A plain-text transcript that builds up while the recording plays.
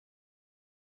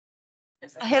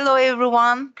Hello,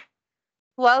 everyone.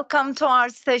 Welcome to our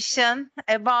session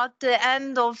about the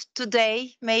end of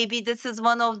today. Maybe this is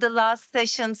one of the last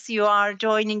sessions you are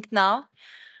joining now.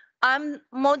 I'm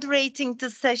moderating the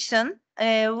session,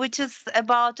 which is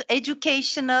about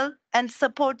educational and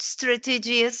support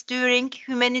strategies during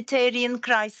humanitarian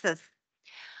crisis.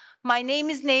 My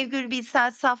name is Nevgül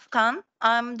SAFKAN.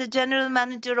 I'm the general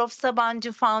manager of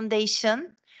Sabancı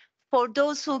Foundation. For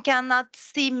those who cannot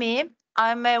see me,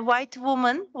 I'm a white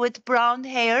woman with brown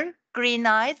hair, green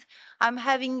eyes. I'm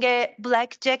having a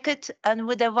black jacket and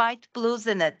with a white blouse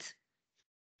in it.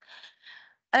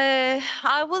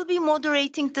 I will be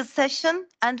moderating the session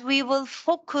and we will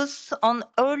focus on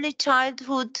early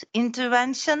childhood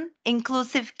intervention,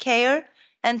 inclusive care,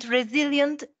 and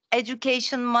resilient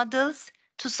education models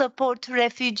to support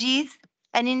refugees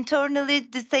and internally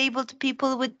disabled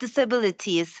people with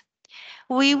disabilities.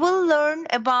 We will learn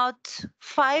about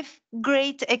 5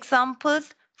 great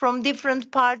examples from different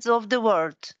parts of the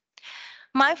world.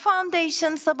 My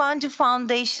foundation, Sabancı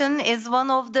Foundation, is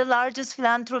one of the largest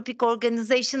philanthropic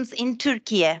organizations in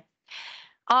Turkey.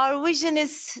 Our vision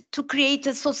is to create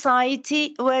a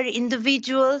society where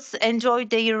individuals enjoy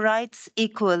their rights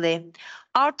equally.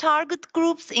 Our target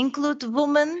groups include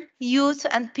women, youth,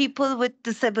 and people with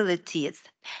disabilities.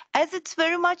 As it's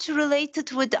very much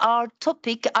related with our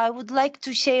topic, I would like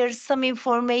to share some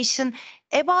information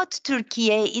about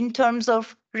Turkey in terms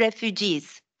of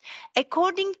refugees.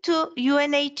 According to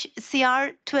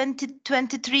UNHCR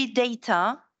 2023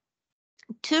 data,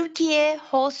 Turkey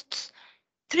hosts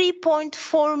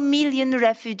 3.4 million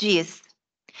refugees.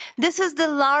 This is the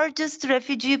largest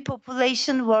refugee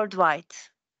population worldwide.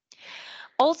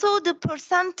 Also, the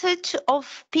percentage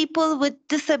of people with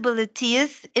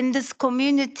disabilities in this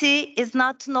community is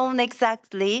not known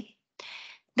exactly.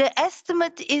 The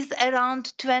estimate is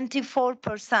around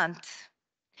 24%.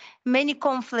 Many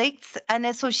conflicts and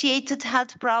associated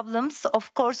health problems,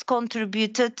 of course,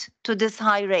 contributed to this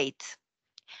high rate.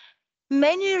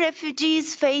 Many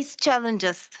refugees face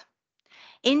challenges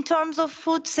in terms of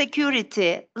food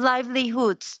security,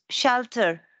 livelihoods,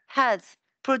 shelter, health,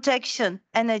 protection,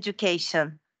 and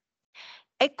education.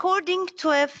 According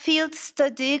to a field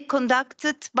study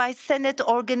conducted by Senate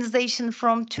organization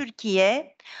from Turkey,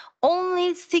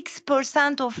 only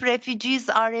 6% of refugees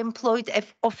are employed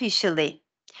officially.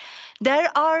 There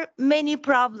are many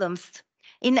problems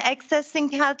in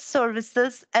accessing health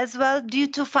services as well due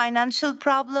to financial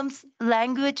problems,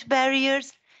 language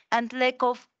barriers, and lack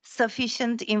of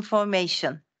sufficient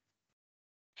information.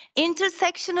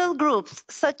 Intersectional groups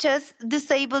such as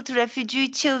disabled refugee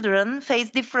children face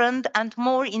different and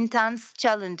more intense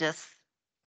challenges.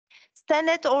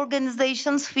 Senate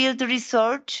organizations' field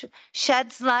research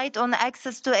sheds light on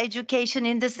access to education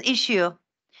in this issue.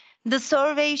 The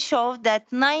survey showed that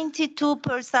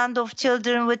 92% of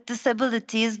children with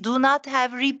disabilities do not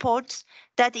have reports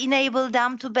that enable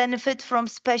them to benefit from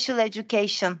special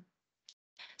education.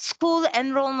 School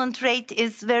enrollment rate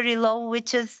is very low,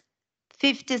 which is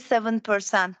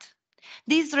 57%.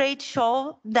 These rates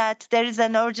show that there is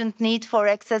an urgent need for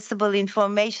accessible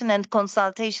information and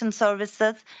consultation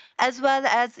services, as well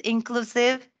as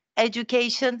inclusive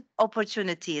education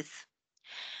opportunities.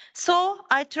 So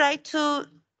I try to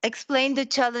explain the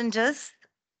challenges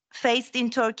faced in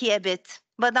Turkey a bit,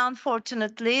 but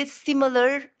unfortunately,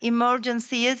 similar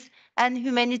emergencies and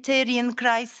humanitarian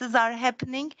crises are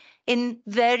happening in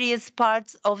various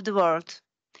parts of the world.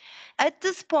 At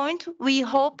this point, we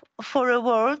hope for a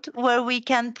world where we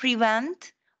can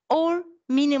prevent or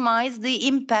minimize the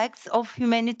impacts of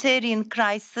humanitarian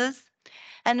crisis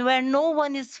and where no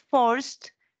one is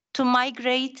forced to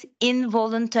migrate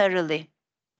involuntarily.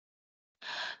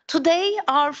 Today,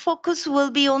 our focus will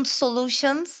be on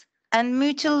solutions and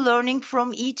mutual learning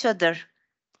from each other.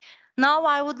 Now,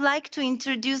 I would like to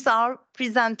introduce our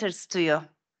presenters to you.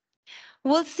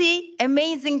 We'll see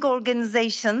amazing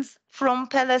organizations from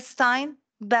Palestine,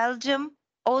 Belgium,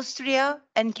 Austria,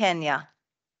 and Kenya.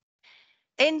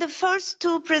 In the first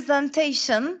two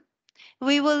presentations,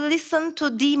 we will listen to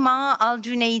Deema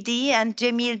JUNEIDI and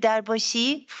Jamil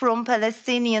DERBASHI from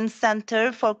Palestinian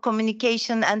Center for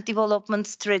Communication and Development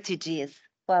Strategies.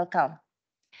 Welcome.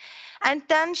 And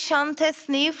then Sian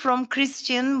TESNI from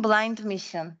Christian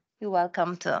Blindenmission. You're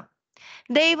welcome too.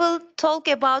 They will talk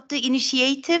about the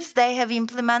initiatives they have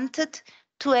implemented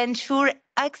to ensure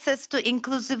access to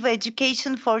inclusive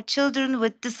education for children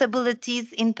with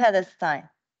disabilities in Palestine.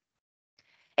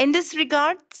 In this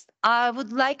regard, I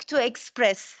would like to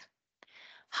express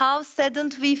how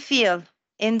saddened we feel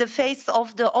in the face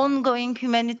of the ongoing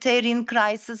humanitarian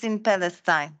crisis in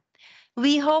Palestine.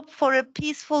 We hope for a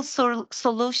peaceful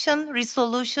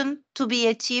resolution to be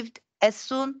achieved as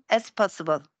soon as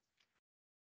possible.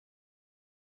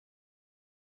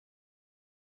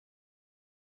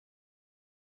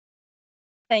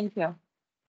 Thank you.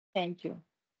 Thank you.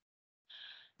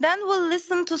 Then we'll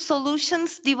listen to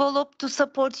solutions developed to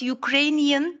support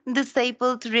Ukrainian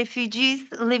disabled refugees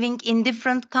living in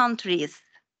different countries.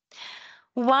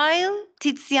 While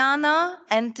Tiziana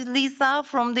and Lisa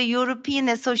from the European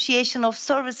Association of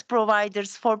Service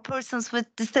Providers for Persons with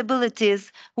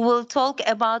Disabilities will talk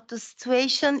about the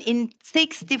situation in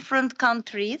 6 different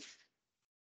countries,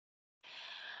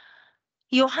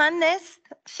 Johannes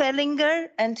Fellinger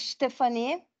and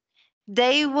Stephanie,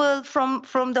 they will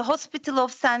from the Hospital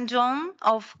of St. John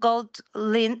of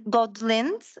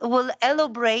Godlinz will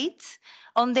elaborate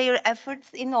on their efforts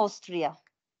in Austria.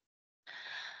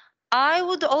 I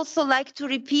would also like to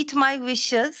repeat my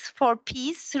wishes for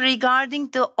peace regarding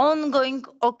the ongoing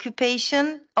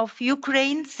occupation of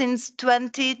Ukraine since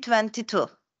 2022.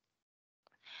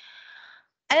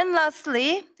 And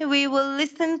lastly, we will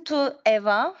listen to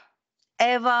Eva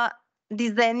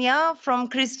Disegna from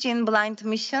Christian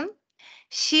Blindenmission.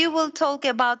 She will talk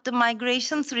about the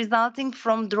migrations resulting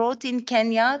from drought in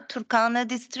Kenya, Turkana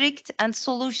district, and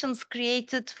solutions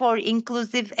created for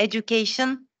inclusive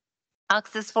education,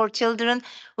 access for children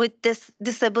with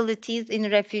disabilities in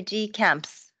refugee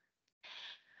camps.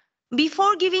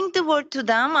 Before giving the word to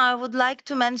them, I would like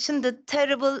to mention the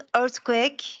terrible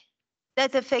earthquake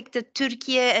that affected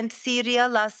Turkey and Syria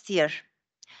last year.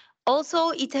 Also,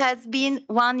 it has been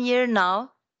 1 year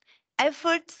now.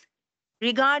 Efforts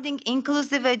regarding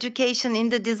inclusive education in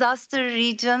the disaster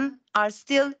region are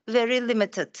still very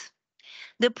limited.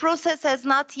 The process has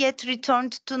not yet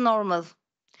returned to normal.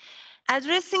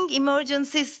 Addressing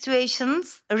emergency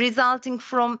situations resulting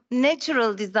from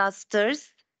natural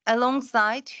disasters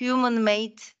alongside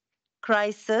human-made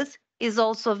crises is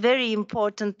also very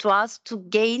important to us to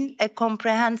gain a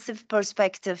comprehensive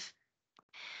perspective.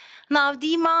 Now,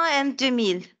 Deema and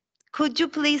Jamil, could you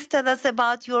please tell us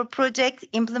about your project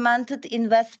implemented in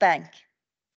West Bank?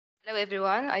 Hello,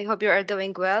 everyone. I hope you are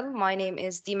doing well. My name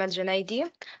is Deema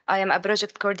JUNEIDI. I am a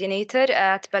project coordinator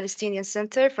at Palestinian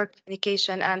Center for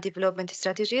Communication and Development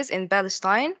Strategies in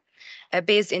Palestine,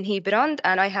 based in Hebron.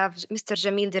 And I have Mr.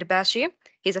 Jamil DERBASHI.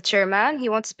 He's a chairman. He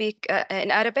won't speak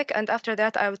in Arabic, and after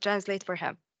that, I will translate for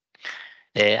him.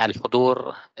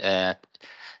 الحضور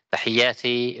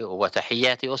تحياتي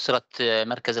وتحيات أسرة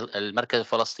المركز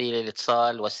الفلسطيني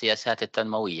للاتصال والسياسات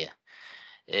التنموية.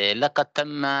 لقد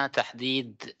تم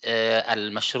تحديد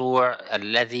المشروع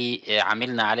الذي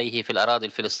عملنا عليه في الأراضي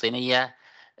الفلسطينية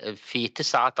في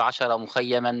 19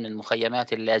 مخيما من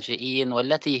مخيمات اللاجئين،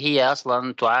 والتي هي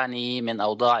أصلا تعاني من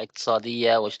أوضاع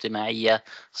اقتصادية واجتماعية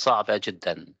صعبة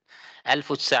جدا.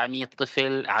 1900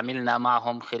 طفل عملنا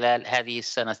معهم خلال هذه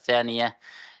السنة الثانية،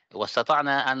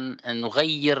 واستطعنا أن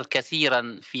نغير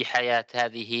كثيرا في حياة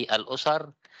هذه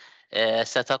الأسر.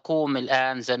 ستقوم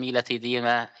الآن زميلتي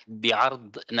ديما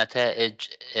بعرض نتائج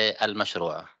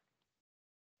المشروع.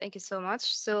 Thank you so much.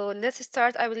 So let's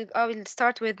start. I will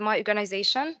start with my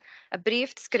organization, a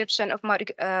brief description of my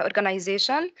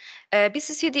organization.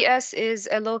 BCCDS is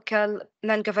a local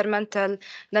non-governmental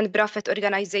non-profit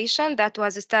organization that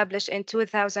was established in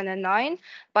 2009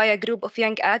 by a group of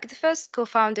young activists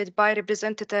co-founded by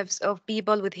representatives of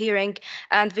people with hearing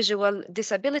and visual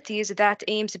disabilities that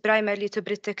aims primarily to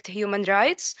protect human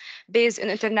rights based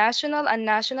on international and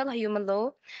national human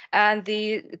law and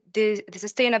the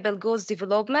sustainable goals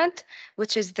development,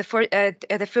 which is the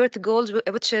fourth goal,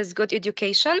 which is good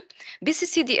education.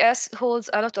 BCCDS holds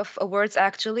a lot of awards,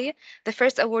 actually. The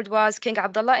first award was King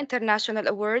Abdullah International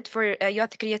Award for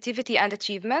Youth Creativity and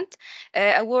Achievement,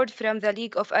 award from the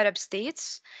League of Arab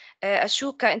States,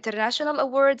 Ashoka International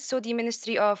Award, Saudi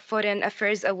Ministry of Foreign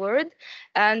Affairs Award,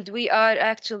 and we are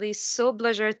actually so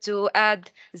pleased to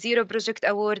add Zero Project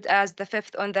Award as the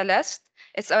 5th on the list.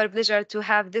 It's our pleasure to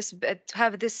have this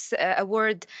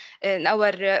award in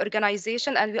our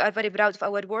organization, and we are very proud of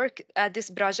our work at this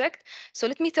project. So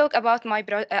let me talk about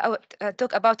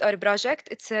our project.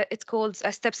 It's called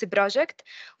a STEPS project.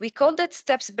 We called it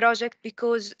STEPS project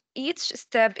because each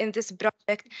step in this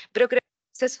project progressed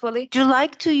successfully. Would you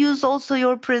like to use also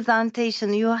your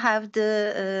presentation? You have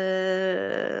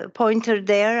the pointer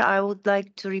there. I would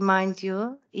like to remind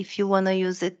you if you want to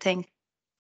use it. Thank you.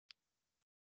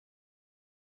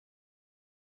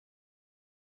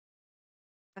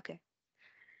 Okay.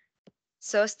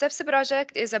 So STEPS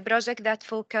project is a project that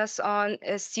focuses on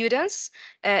students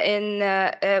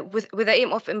with the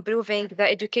aim of improving the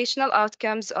educational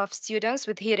outcomes of students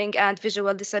with hearing and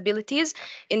visual disabilities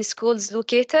in schools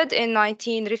located in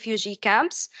 19 refugee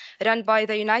camps run by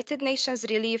the United Nations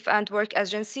Relief and Work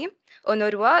Agency.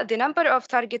 UNRWA. The number of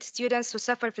target students who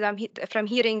suffer from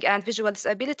hearing and visual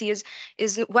disabilities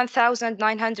is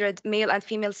 1,900 male and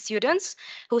female students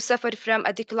who suffer from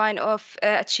a decline of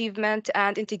achievement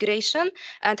and integration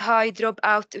and high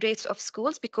dropout rates of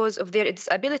schools because of their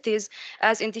disabilities,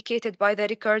 as indicated by the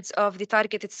records of the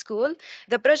targeted school.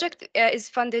 The project is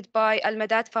funded by Al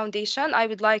Madad Foundation. I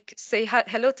would like to say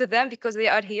hello to them because they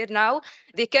are here now.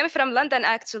 They came from London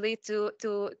actually to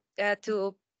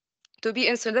be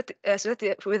in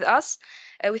solidarity with us.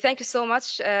 We thank you so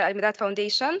much, Al Madad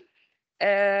Foundation.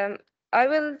 I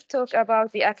will talk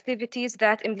about the activities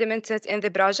that implemented in the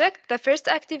project. The first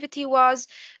activity was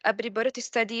a preparatory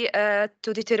study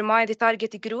to determine the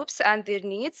target groups and their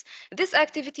needs. This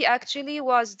activity actually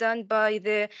was done by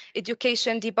the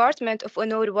Education Department of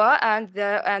UNRWA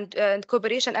and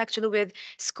cooperation actually with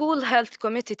School Health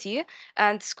Committee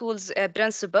and schools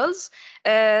principals.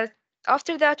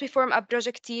 After that, we form a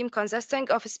project team consisting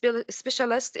of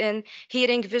specialists in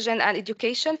hearing, vision, and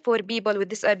education for people with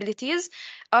disabilities.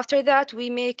 After that, we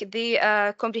make the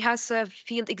comprehensive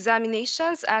field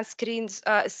examinations and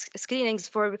screenings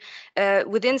for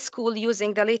within school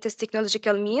using the latest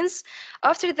technological means.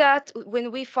 After that,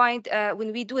 when we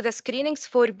do the screenings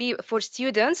for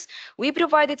students, we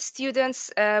provided students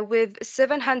with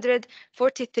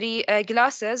 743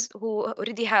 glasses who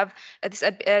already have a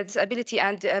disability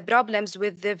and problems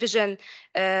with the vision,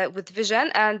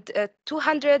 and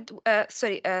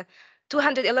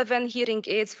 211 hearing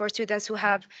aids for students who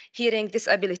have hearing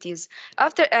disabilities.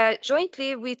 After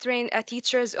jointly, we train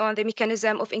teachers on the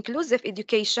mechanism of inclusive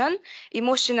education,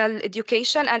 emotional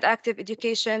education, and active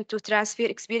education to transfer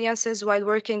experiences while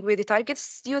working with the target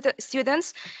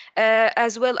students,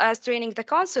 as well as training the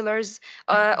counselors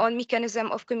on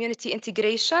mechanism of community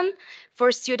integration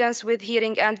for students with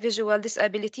hearing and visual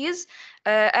disabilities,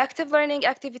 active learning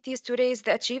activities to raise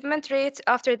the achievement rate.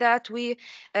 After that, we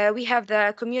have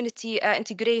the community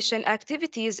integration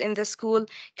activities in the school,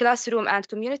 classroom, and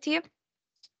community.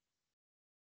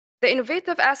 The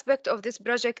innovative aspect of this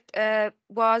project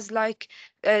was like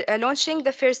launching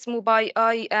the first mobile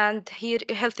eye and ear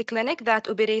health clinic that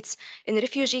operates in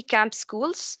refugee camp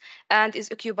schools and is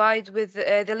occupied with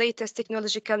the latest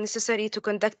technological necessary to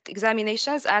conduct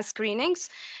examinations and screenings.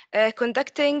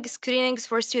 Conducting screenings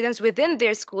for students within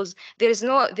their schools. There is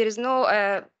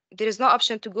no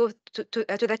option to go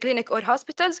to the clinic or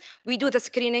hospitals. We do the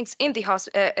screenings in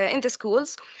the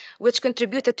schools, which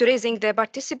contributed to raising the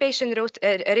participation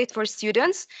rate for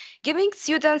students, giving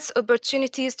students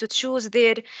opportunities to choose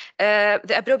the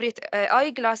appropriate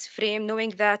eyeglass frame, knowing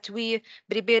that we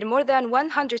prepare more than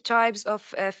 100 types of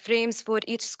frames for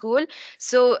each school.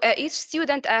 So each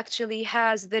student actually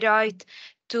has the right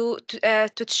to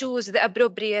choose the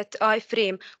appropriate eye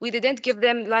frame. We didn't give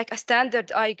them like a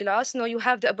standard eyeglass. No, you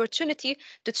have the opportunity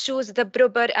to choose the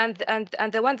proper and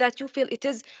the one that you feel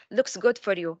looks good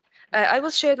for you. I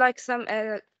will share like some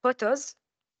photos.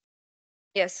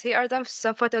 Yes, here are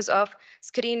some photos of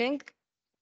screening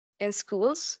in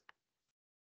schools.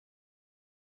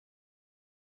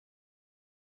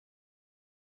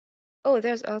 Oh,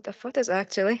 there's a lot of photos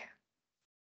actually.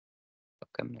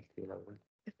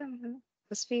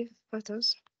 بس في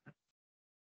photos.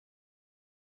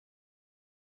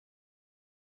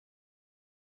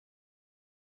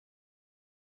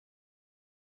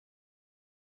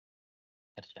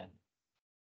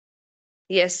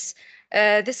 Yes,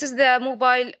 this is the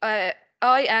mobile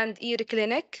eye and ear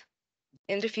clinic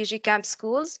in refugee camp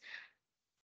schools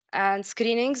and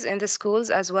screenings in the schools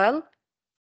as well.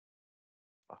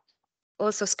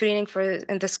 Also screening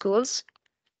in the schools.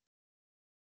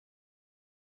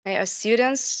 Our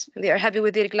students, they are happy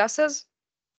with their glasses.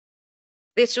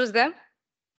 They choose them.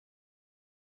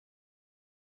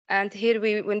 And here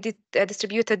we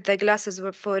distributed the glasses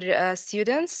for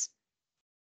students.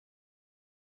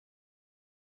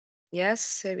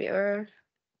 Yes, here we are.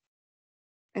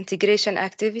 Integration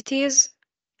activities.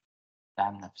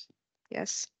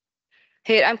 Yes.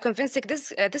 Here, I'm convincing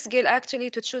this girl actually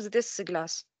to choose this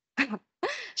glass.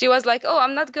 She was like, "Oh,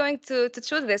 I'm not going to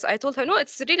choose this." I told her, "No,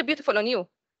 it's really beautiful on you."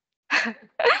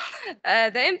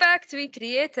 The impact we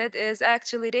created is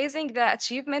actually raising the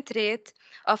achievement rate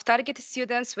of target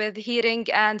students with hearing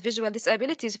and visual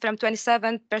disabilities from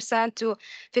 27% to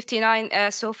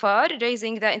 59% so far,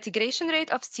 raising the integration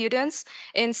rate of students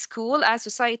in school and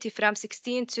society from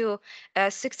 16 to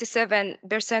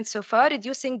 67% so far,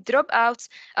 reducing dropouts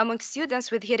among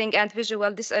students with hearing and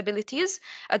visual disabilities,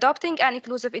 adopting an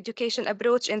inclusive education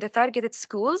approach in the targeted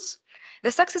schools.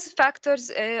 The success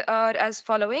factors are as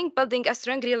following: building a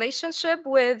strong relationship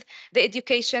with the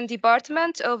education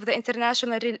department of the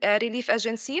International Relief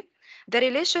Agency, the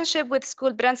relationship with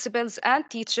school principals and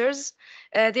teachers.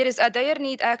 There is a dire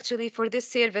need actually for this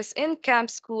service in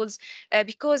camp schools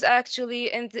because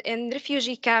actually in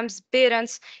refugee camps,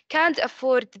 parents can't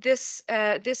afford this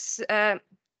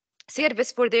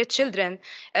service for their children.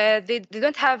 They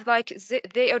don't have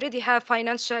they already have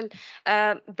financial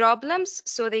problems,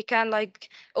 so they can like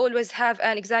always have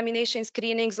an examination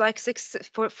screenings like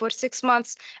for 6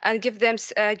 months and give them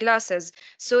glasses.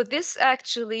 So this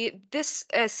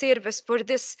service for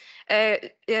this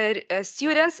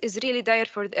students is really dire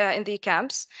for in the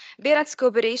camps. Parents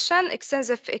cooperation,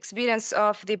 extensive experience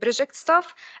of the project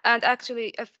staff, and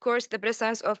actually of course the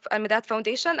presence of Al-Madad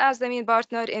Foundation as the main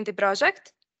partner in the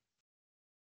project.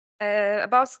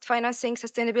 About financing,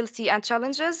 sustainability, and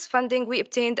challenges, funding, we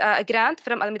obtained a grant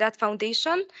from Al-Madad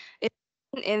Foundation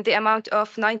in the amount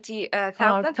of 90,000.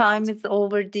 Our time is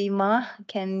over, Deema.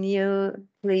 Can you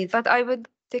please? But I would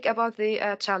think about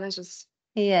the challenges.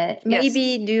 Yeah,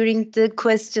 maybe during the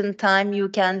question time, you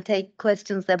can take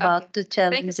questions about the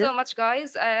challenges. Thank you so much,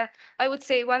 guys. I would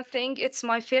say one thing, it's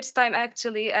my first time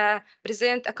actually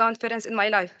present a conference in my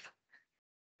life.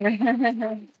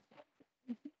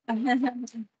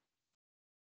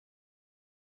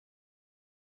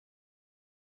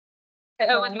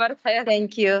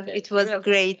 Thank you. It was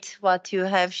great what you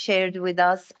have shared with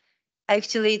us.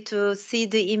 Actually, to see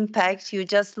the impact, you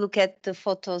just look at the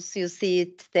photos, you see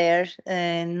it there,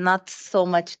 and not so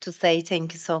much to say.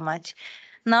 Thank you so much.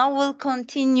 Now we'll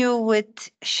continue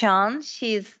with Sian.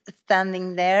 She's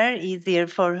standing there, easier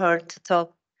for her to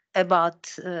talk about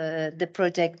the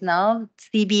project now,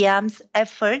 CBM's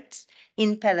efforts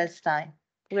in Palestine.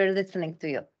 We're listening to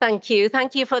you. Thank you.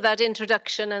 Thank you for that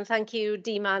introduction, and thank you,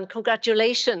 Deema, and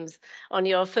congratulations on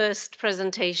your first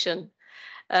presentation.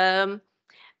 My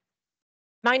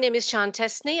name is Sian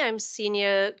TESNI. I'm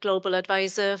Senior Global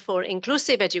Advisor for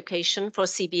Inclusive Education for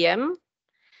CBM.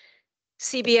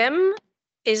 CBM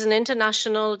is an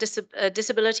international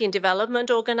disability and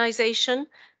development organization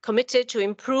committed to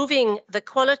improving the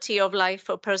quality of life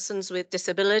for persons with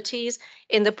disabilities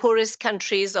in the poorest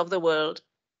countries of the world.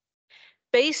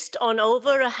 Based on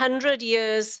over 100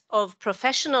 years of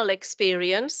professional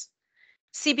experience,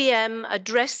 CBM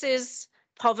addresses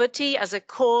poverty as a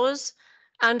cause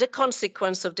and a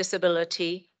consequence of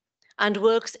disability and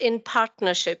works in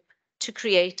partnership to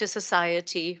create a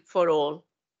society for all.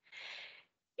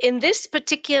 In this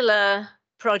particular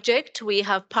project, we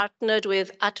have partnered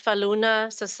with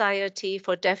Atfaluna Society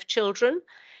for Deaf Children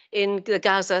in the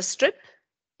Gaza Strip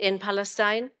in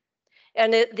Palestine.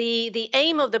 And the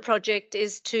aim of the project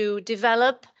is to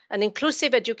develop an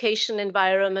inclusive education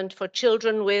environment for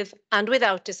children with and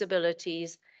without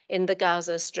disabilities in the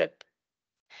Gaza Strip.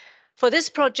 For this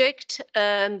project,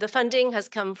 the funding has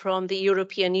come from the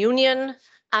European Union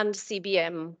and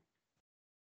CBM.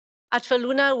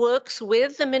 Atfaluna works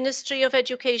with the Ministry of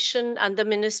Education and the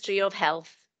Ministry of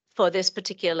Health for this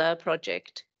particular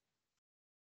project.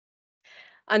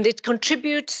 And it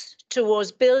contributes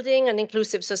towards building an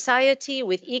inclusive society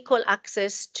with equal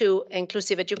access to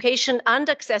inclusive education and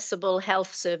accessible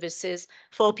health services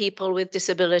for people with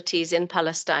disabilities in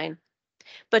Palestine.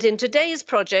 But in today's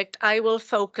project, I will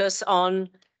focus on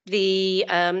the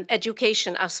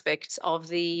education aspects of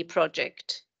the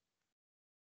project.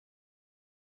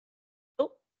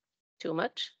 Oh, too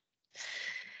much.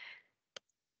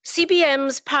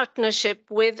 CBM's partnership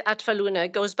with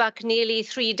Atfaluna goes back nearly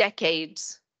 3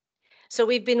 decades. So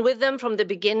we've been with them from the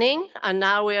beginning, and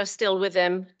now we are still with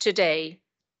them today.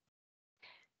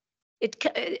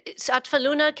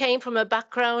 Atfaluna came from a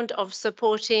background of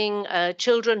supporting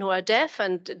children who are deaf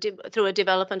and through a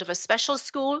development of a special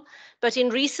school, but in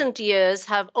recent years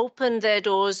have opened their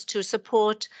doors to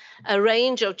support a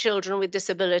range of children with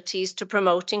disabilities to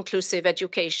promote inclusive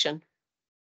education.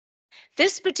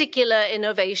 This particular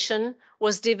innovation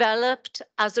was developed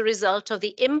as a result of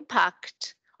the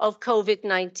impact of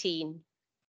COVID-19,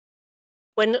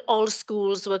 when all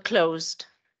schools were closed.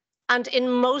 And in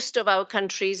most of our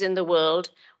countries in the world,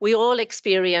 we all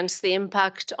experienced the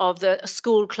impact of the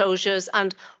school closures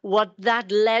and what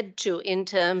that led to in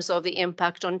terms of the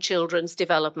impact on children's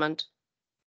development.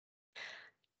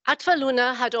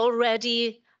 Atvaluna had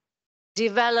already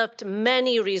developed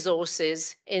many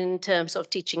resources in terms of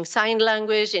teaching sign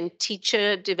language, in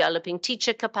developing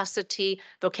teacher capacity,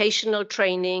 vocational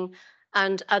training,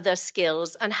 and other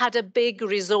skills, and had a big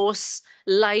resource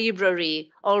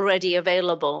library already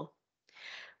available.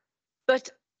 But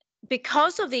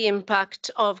because of the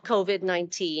impact of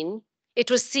COVID-19,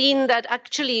 it was seen that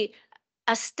actually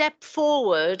a step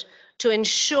forward to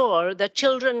ensure that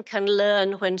children can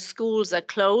learn when schools are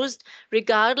closed,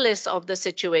 regardless of the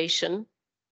situation.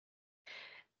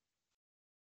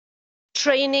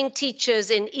 Training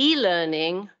teachers in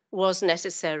e-learning was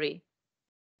necessary,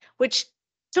 which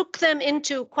took them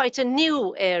into quite a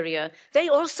new area. They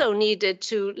also needed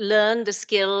to learn the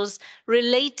skills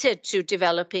related to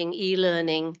developing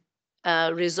e-learning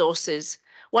resources.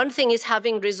 One thing is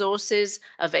having resources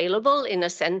available in a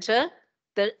center.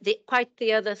 Quite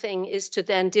the other thing is to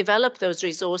then develop those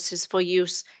resources for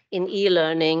use in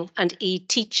e-learning and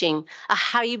e-teaching, a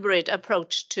hybrid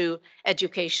approach to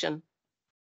education.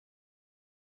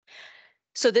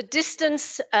 So the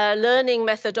distance learning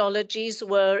methodologies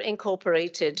were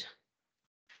incorporated.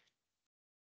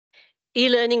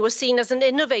 E-learning was seen as an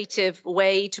innovative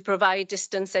way to provide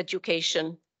distance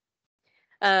education.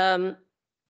 Not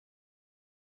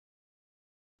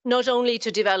only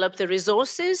to develop the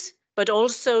resources, but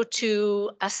also to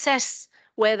assess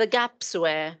where the gaps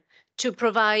were, to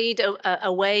provide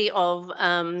a way of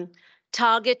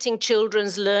targeting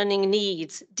children's learning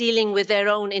needs, dealing with their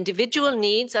own individual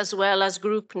needs as well as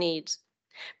group needs,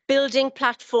 building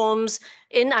platforms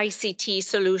in ICT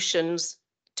solutions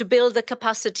to build the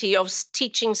capacity of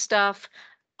teaching staff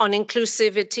on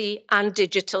inclusivity and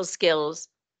digital skills,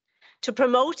 to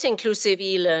promote inclusive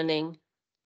e-learning,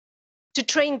 to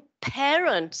train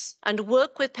parents and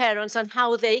work with parents on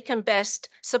how they can best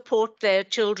support their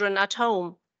children at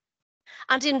home,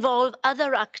 and involve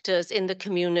other actors in the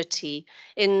community,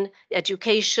 in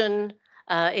education,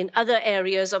 in other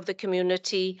areas of the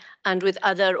community, and with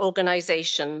other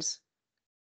organizations,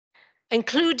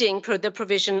 including the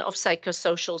provision of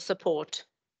psychosocial support.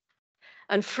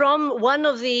 And from one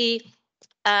of the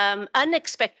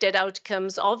unexpected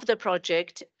outcomes of the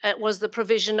project was the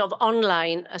provision of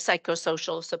online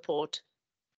psychosocial support.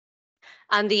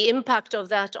 And the impact of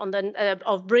that on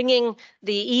of bringing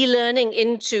the e-learning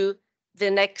into the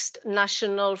next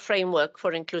national framework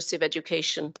for inclusive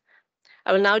education.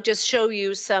 I will now just show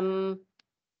you some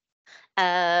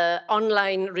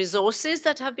online resources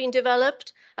that have been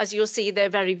developed. As you'll see, they're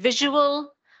very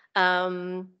visual.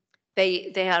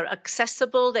 They are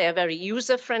accessible. They are very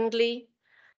user-friendly.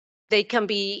 They can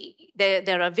be,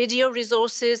 there are video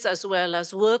resources as well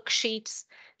as worksheets.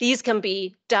 These can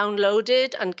be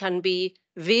downloaded and can be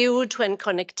viewed when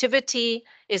connectivity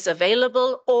is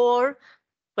available, or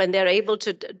when they're able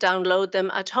to download them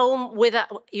at home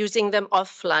without using them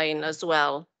offline as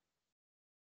well.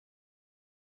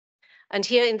 And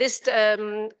here in this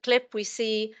clip, we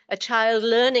see a child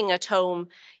learning at home,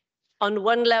 on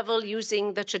one level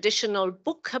using the traditional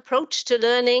book approach to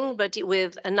learning, but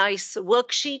with a nice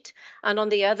worksheet, and on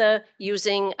the other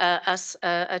using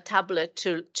a tablet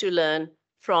to learn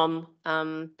from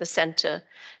the center.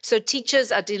 So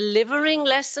teachers are delivering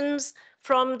lessons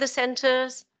from the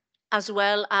centers, as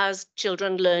well as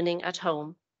children learning at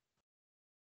home.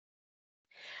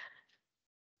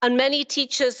 And many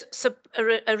teachers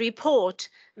report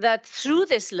that through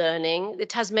this learning,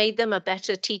 it has made them a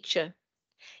better teacher.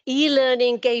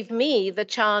 E-learning gave me the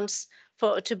chance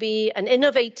to be an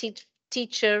innovative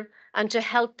teacher and to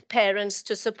help parents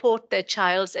to support their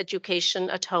child's education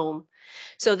at home.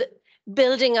 So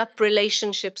building up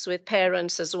relationships with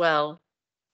parents as well.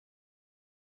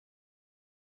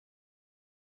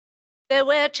 There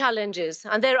were challenges,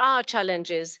 and there are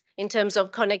challenges in terms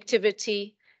of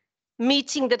connectivity,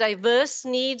 meeting the diverse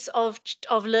needs of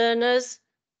learners,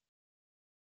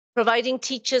 providing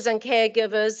teachers and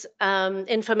caregivers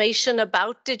information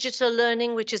about digital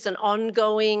learning, which is an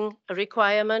ongoing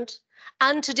requirement,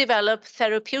 and to develop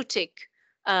therapeutic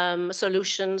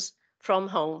solutions from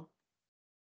home.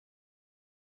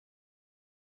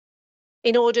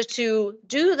 In order to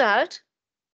do that,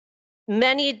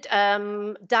 many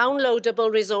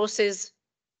downloadable resources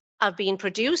have been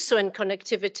produced, so when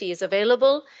connectivity is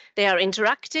available, they are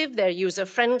interactive, they're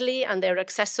user-friendly, and they're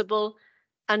accessible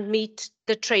and meet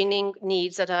the training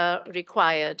needs that are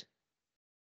required.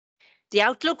 The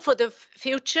outlook for the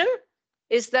future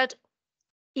is that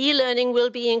e-learning will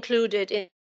be included in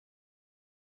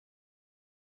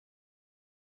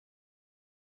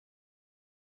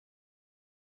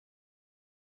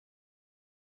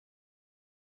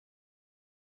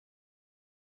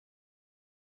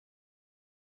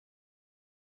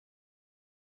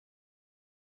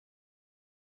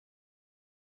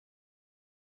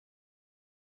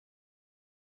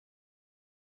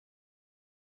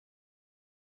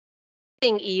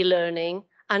e-learning,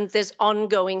 and there's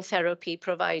ongoing therapy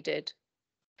provided.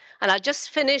 And I'll just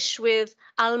finish with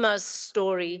Alma's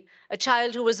story, a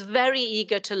child who was very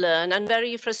eager to learn and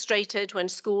very frustrated when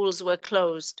schools were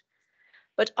closed.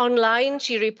 But online,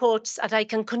 she reports that I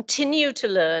can continue to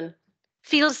learn,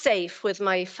 feel safe with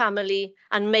my family,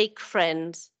 and make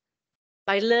friends.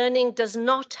 My learning does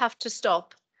not have to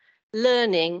stop.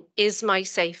 Learning is my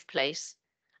safe place.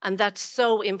 And that's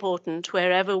so important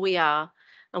wherever we are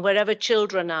and wherever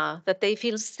children are, that they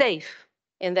feel safe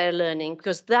in their learning,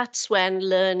 because that's when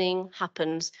learning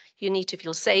happens. You need to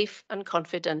feel safe and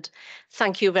confident.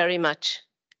 Thank you very much.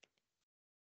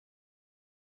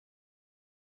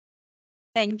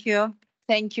 Thank you.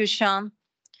 Thank you, Sean.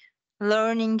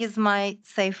 Learning is my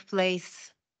safe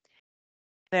place.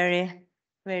 Very,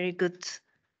 very good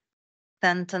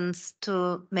sentence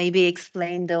to maybe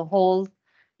explain the whole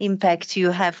impact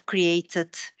you have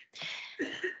created.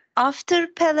 After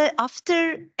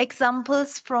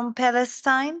examples from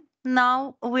Palestine,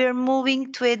 now we're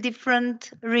moving to a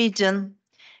different region.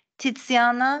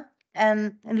 Tiziana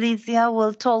and Lysia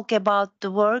will talk about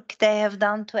the work they have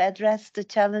done to address the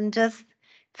challenges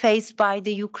faced by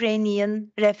the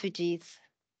Ukrainian refugees.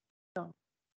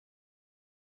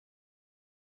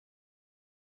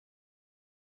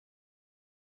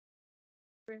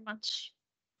 Very much.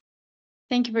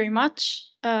 Thank you very much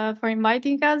for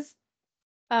inviting us.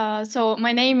 So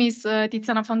my name is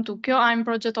Tiziana FANTUCCHIO. I'm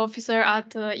project officer at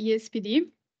ESPD.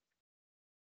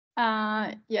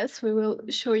 Yes, we will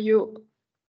show you.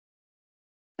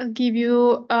 I'll give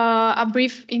you a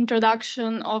brief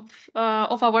introduction of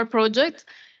our project.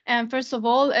 And first of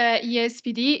all,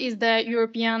 ESPD is the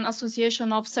European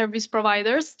Association of Service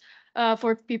Providers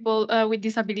for people with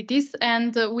disabilities.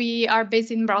 And we are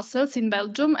based in Brussels, in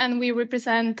Belgium, and we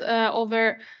represent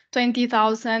over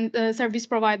 20,000 service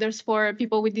providers for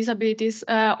people with disabilities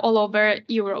all over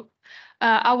Europe.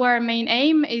 Our main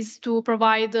aim is to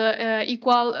provide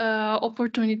equal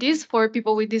opportunities for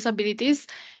people with disabilities,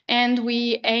 and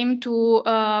we aim to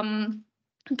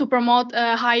promote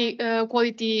a high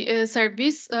quality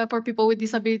service for people with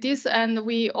disabilities, and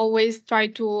we always try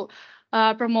to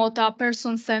promote a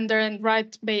person-centered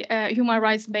and human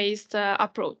rights-based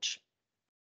approach.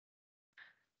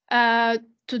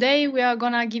 Today, we are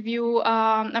going to give you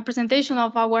a presentation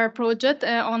of our project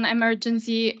on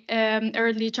emergency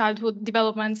early childhood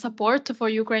development support for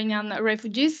Ukrainian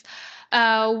refugees.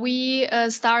 We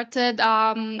started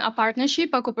a partnership,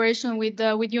 a cooperation with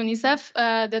UNICEF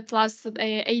that lasted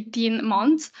 18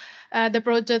 months. The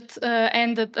project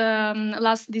ended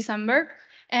last December.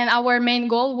 And our main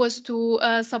goal was to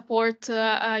support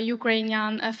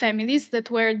Ukrainian families that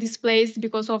were displaced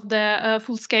because of the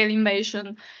full-scale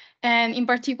invasion, and in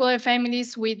particular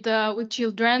families with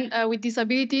children with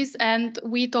disabilities and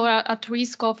with or at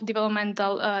risk of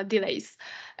developmental delays.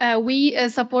 We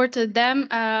supported them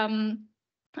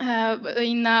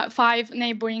in 5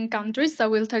 neighboring countries. I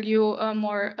will tell you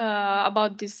more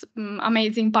about these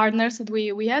amazing partners that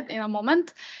we had in a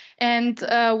moment. And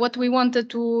what we wanted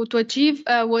to achieve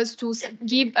was to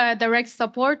give direct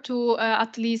support to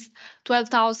at least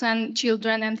 12,000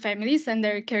 children and families and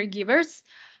their caregivers,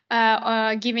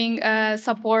 giving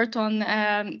support on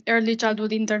early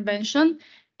childhood intervention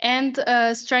and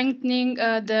strengthening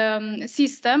the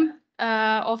system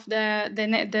of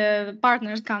the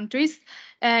partner countries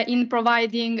in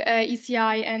providing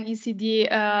ECI and ECD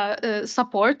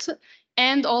support,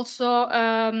 and also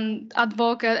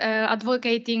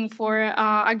advocating for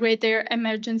a greater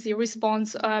emergency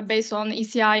response based on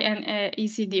ECI and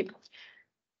ECD.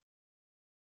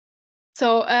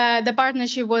 So the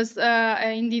partnership was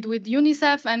indeed with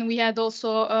UNICEF, and we had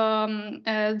also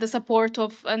the support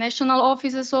of national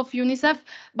offices of UNICEF,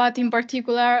 but in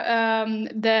particular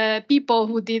the people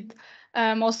who did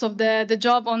most of the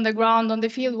job on the ground, on the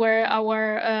field, were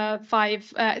our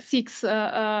 6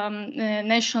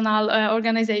 national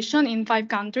organizations in 5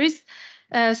 countries.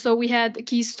 So we had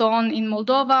Keystone in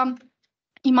Moldova,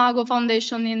 Imago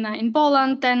Foundation in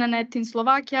Poland, Tenenet in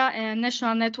Slovakia, and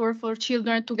National Network for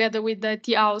Children together with the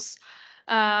TIAUS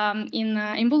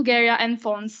in Bulgaria, and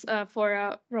FONS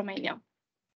for Romania.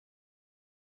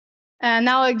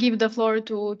 Now I give the floor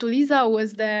to Lisa, who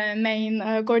was the main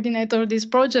coordinator of this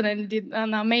project and did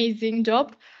an amazing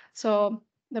job. So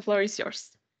the floor is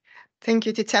yours. Thank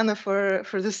you, Tiziana,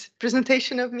 for this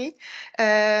presentation of me.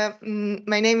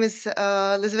 My name is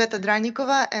Elizaveta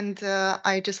Dranikova, and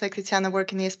I, just like Tiziana,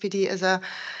 work in ESPD as a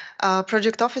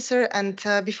project officer. And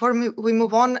before we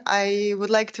move on, I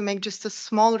would like to make just a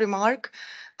small remark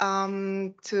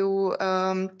to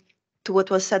to what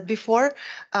was said before.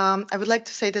 I would like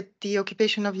to say that the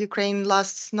occupation of Ukraine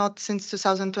lasts not since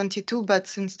 2022, but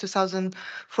since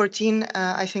 2014.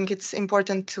 I think it's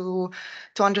important to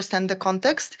understand the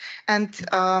context. And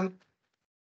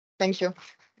thank you.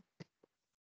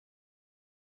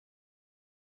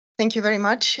 Thank you very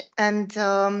much. And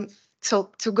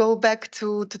so to go back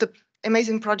to the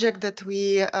amazing project that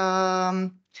we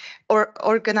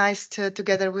organized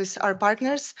together with our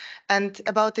partners and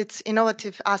about its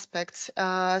innovative aspects.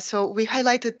 So we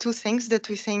highlighted two things that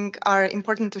we think are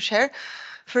important to share.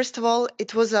 First of all,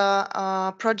 it was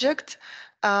a project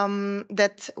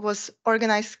that was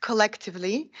organized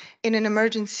collectively in an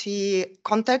emergency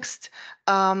context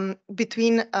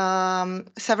between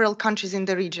several countries in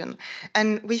the region.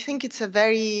 And we think it's a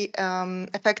very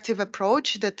effective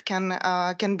approach that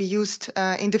can be used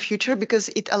in the future because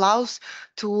it allows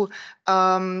to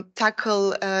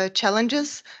tackle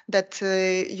challenges that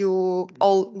you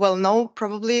all well know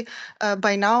probably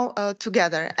by now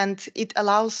together. And it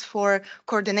allows for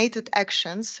coordinated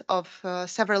actions of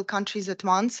several countries at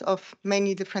once, of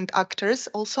many different actors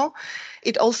also.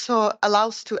 It also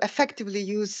allows to effectively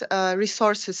use resources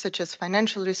such as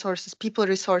financial resources, people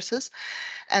resources,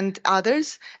 and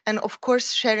others, and of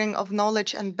course sharing of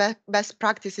knowledge and best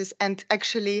practices, and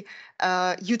actually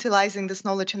utilizing this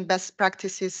knowledge and best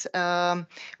practices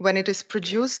when it is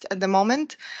produced at the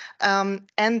moment.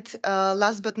 And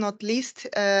last but not least,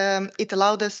 it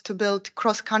allowed us to build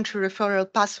cross-country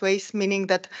referral pathways, meaning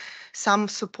that some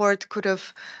support could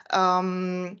have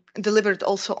delivered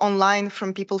also online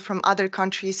from people from other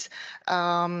countries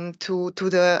to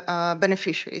the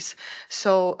beneficiaries.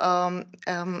 So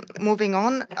moving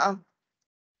on,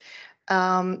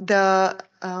 the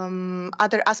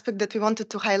other aspect that we wanted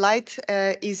to highlight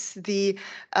is the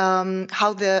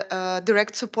how the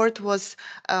direct support was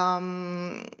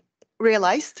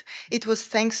realized. It was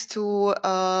thanks to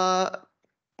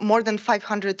more than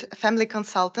 500 family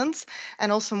consultants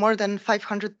and also more than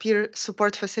 500 peer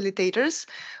support facilitators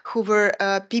who were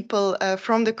people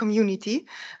from the community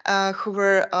who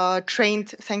were trained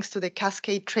thanks to the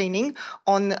cascade training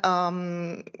on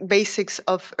basics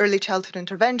of early childhood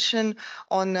intervention,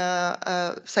 on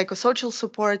psychosocial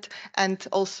support, and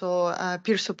also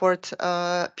peer support.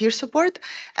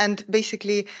 And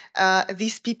basically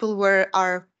these people were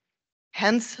our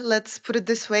hands, let's put it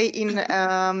this way, in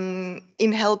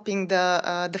helping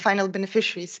the final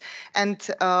beneficiaries. And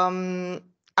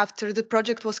after the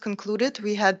project was concluded,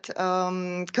 we had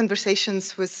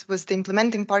conversations with the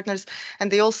implementing partners,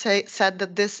 and they all said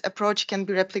that this approach can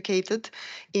be replicated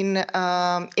in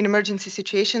emergency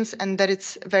situations, and that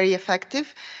it's very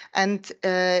effective, and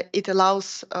it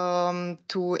allows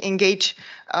to engage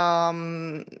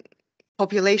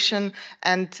population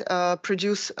and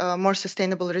produce more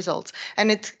sustainable results. And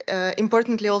it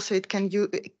importantly also it can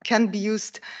be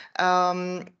used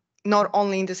not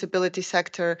only in disability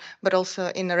sector but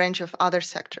also in a range of other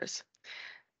sectors.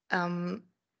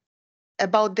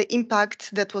 About the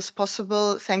impact that was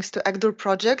possible thanks to ECDUR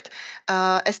project.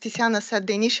 As Tiziana said,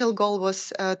 the initial goal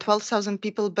was 12,000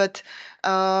 people, but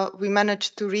we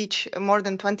managed to reach more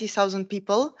than 20,000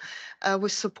 people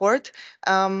with support.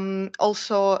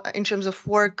 Also, in terms of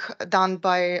work done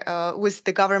by with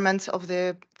the governments of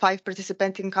the 5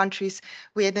 participating countries,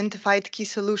 we identified key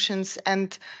solutions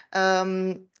and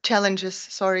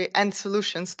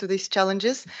solutions to these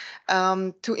challenges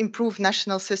to improve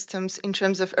national systems in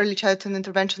terms of early childhood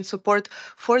intervention support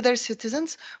for their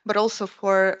citizens, but also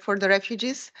for the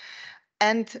refugees.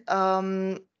 And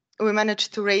we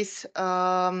managed to raise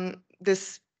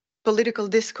this political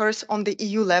discourse on the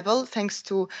EU level thanks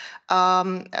to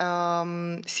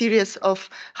series of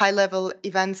high-level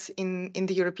events in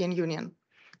the European Union.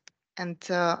 And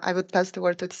I would pass the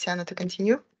word to Tiziana to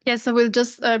continue. Yes, I will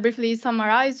just briefly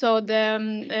summarize. So the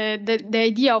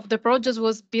idea of the project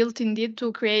was built indeed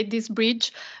to create this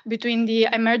bridge between the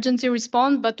emergency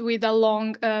response, but with a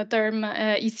long-term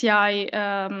ECI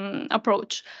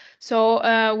approach. So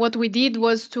what we did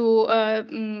was to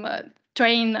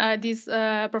train these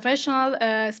professional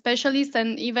specialists,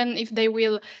 and even if they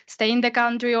will stay in the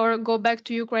country or go back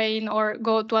to Ukraine or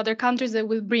go to other countries, they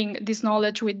will bring this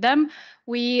knowledge with them.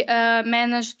 We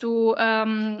managed to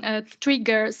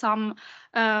trigger some,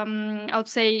 I would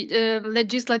say,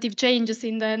 legislative changes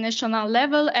in the national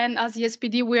level, and as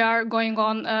ESPD, we are going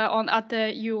on at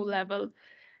the EU level.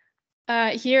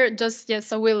 Here, just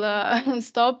yes, I will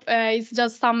stop. It's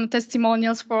just some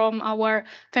testimonials from our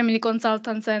family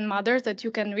consultants and mothers that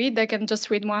you can read. I can just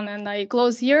read one and I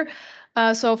close here.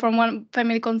 So from one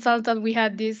family consultant, we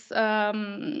had this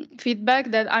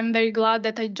feedback that I'm very glad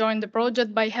that I joined the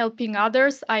project. By helping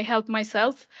others, I help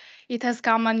myself. it has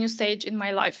come a new stage in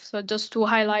my life. So just to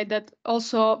highlight that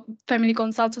also family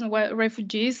consultants were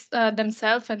refugees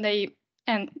themselves, and they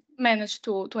managed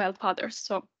to help others.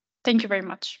 So thank you very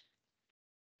much.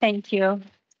 Thank you.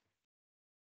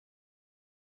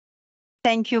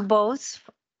 Thank you both.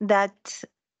 That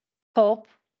top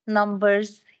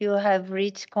numbers you have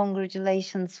reached.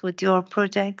 Congratulations with your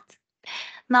project.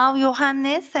 Now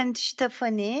Johannes and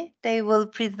Stephanie, they will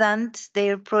present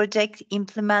their project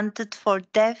implemented for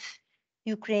deaf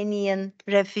Ukrainian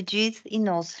refugees in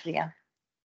Austria.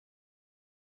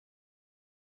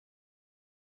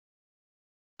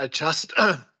 I just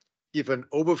give an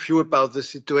overview about the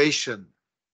situation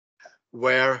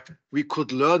where we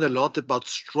could learn a lot about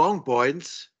strong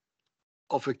points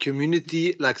of a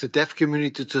community like the deaf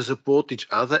community to support each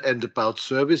other, and about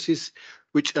services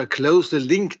which are closely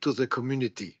linked to the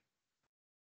community.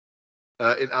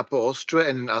 In Upper Austria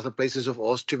and in other places of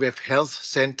Austria, we have health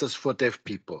centers for deaf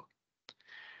people.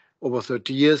 Over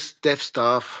 30 years, deaf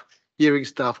staff, hearing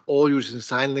staff, all using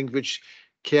sign language,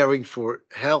 caring for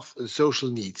health and social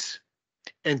needs,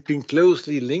 and being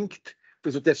closely linked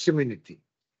with the deaf community.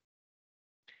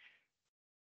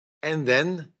 And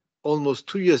then, almost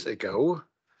 2 years ago,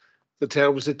 the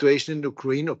terrible situation in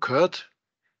Ukraine occurred,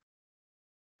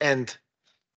 and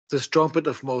the strong point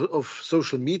of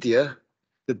social media,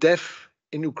 the deaf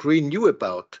in Ukraine knew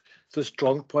about the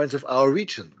strong points of our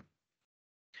region.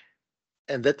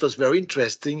 And that was very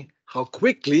interesting, how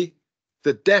quickly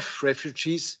the deaf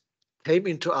refugees came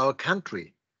into our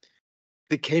country.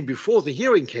 They came before the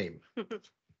hearing came.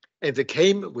 And they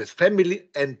came with family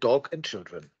and dog and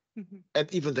children,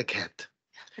 and even the cat.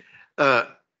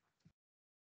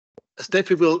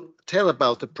 Steffi will tell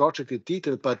about the project in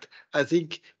detail, but I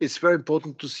think it's very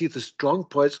important to see the strong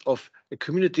points of a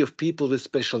community of people with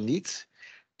special needs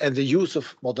and the use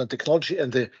of modern technology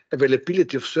and the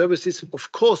availability of services.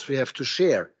 Of course, we have to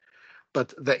share,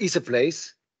 but there is a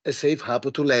place, a safe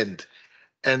harbor to land.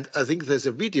 And I think there's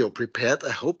a video prepared.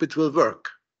 I hope it will work.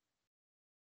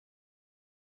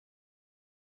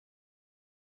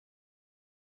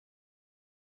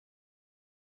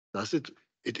 Does it?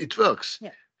 It works.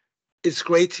 Yeah. It's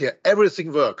great here.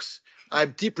 Everything works.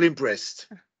 I'm deeply impressed.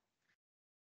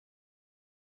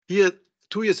 Here,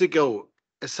 2 years ago,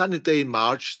 a sunny day in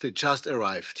March, they just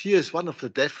arrived. Here is one of the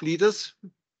deaf leaders,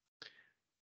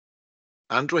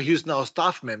 Andrea. He is now a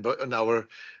staff member in our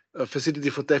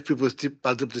facility for deaf people with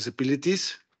multiple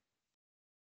disabilities.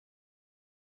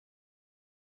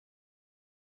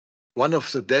 One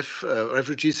of the deaf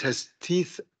refugees has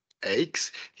teeth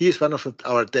aches. He is one of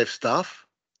our deaf staff.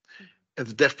 And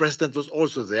the deaf president was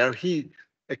also there. He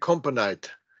accompanied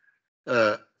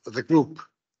the group.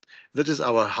 That is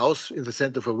our house in the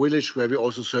center of a village where we're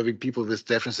also serving people with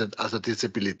deafness and other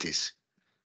disabilities.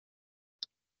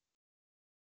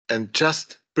 And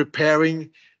just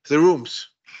preparing the rooms.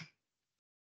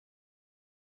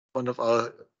 One of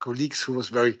our colleagues who was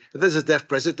there's a deaf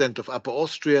president of Upper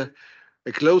Austria,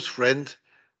 a close friend,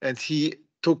 and he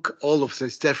took all of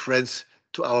his deaf friends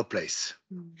to our place.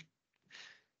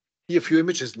 Here a few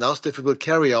images. Now Steffi will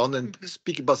carry on and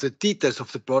speak about the details of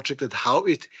the project and how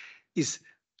it is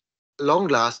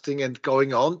long-lasting and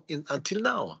going on until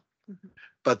now.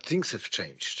 But things have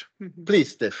changed.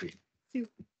 Please, Steffi.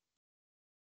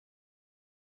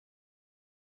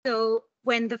 So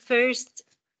when the first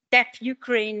deaf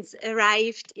Ukrainians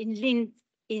arrived in Linz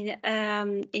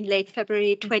in late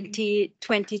February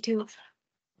 2022,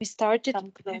 we started.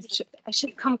 I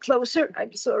should come closer.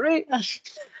 I'm sorry.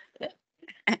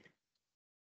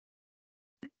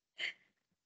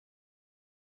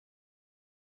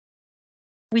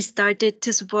 We started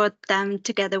to support them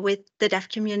together with the deaf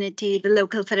community, the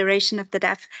local federation of the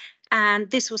deaf, and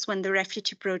this was when the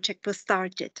refugee project was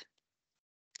started.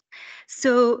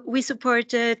 So we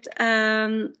supported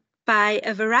by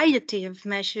a variety of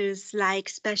measures, like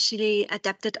specially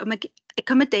adapted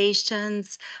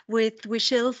accommodations with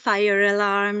visual fire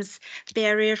alarms,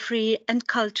 barrier-free and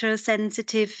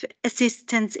culture-sensitive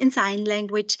assistance in sign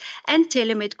language, and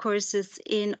tailor-made courses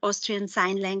in Austrian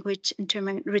Sign Language and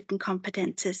German written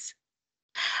competences.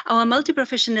 Our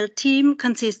multi-professional team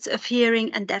consists of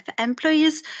hearing and deaf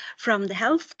employees from the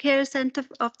Healthcare Center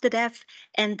of the Deaf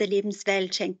and the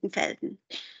Lebenswelt Schenkenfelden.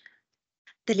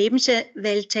 The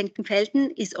Lebenswelt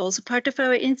Schenkenfelden is also part of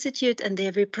our institute, and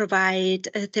there we provide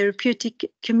a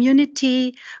therapeutic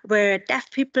community where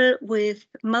deaf people with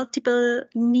multiple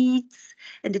needs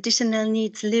and additional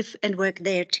needs live and work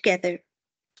there together.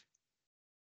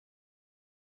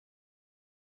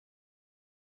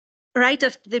 right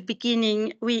at the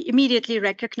beginning, we immediately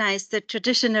recognized that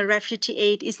traditional refugee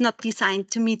aid is not designed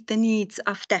to meet the needs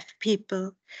of deaf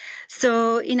people.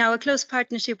 So in our close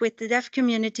partnership with the deaf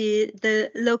community, the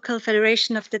local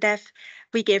Federation of the Deaf,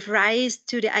 we gave rise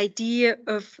to the idea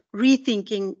of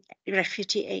rethinking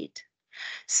refugee aid.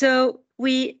 So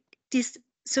we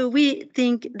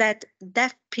think that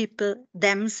deaf people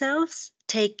themselves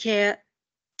take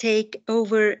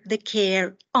over the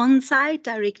care on site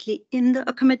directly in the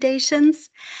accommodations,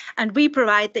 and we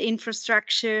provide the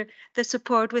infrastructure, the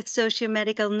support with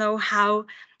socio-medical know-how,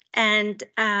 and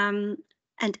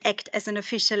act as an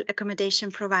official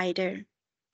accommodation provider.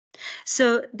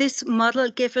 So this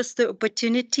model gives us the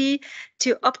opportunity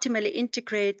to optimally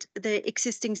integrate the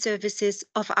existing services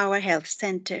of our health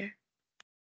center.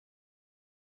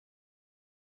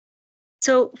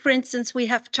 So, for instance, we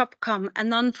have JobCom, a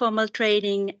non-formal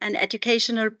training and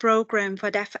educational program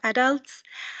for deaf adults.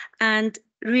 And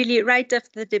really, right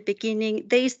after the beginning,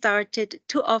 they started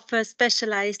to offer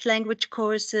specialized language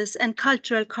courses and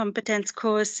cultural competence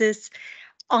courses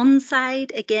on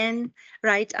site again,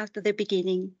 right after the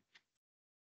beginning.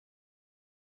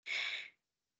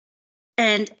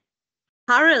 And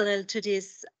parallel to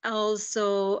this,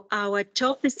 also our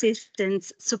job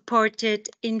assistants supported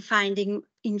in finding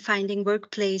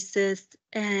workplaces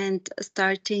and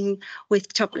starting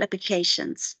with job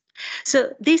applications.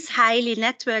 So this highly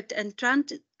networked and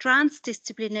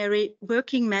transdisciplinary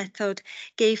working method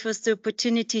gave us the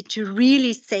opportunity to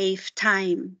really save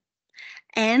time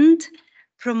and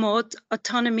promote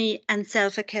autonomy and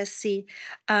self-efficacy,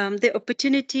 the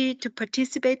opportunity to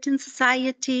participate in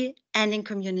society and in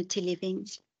community living.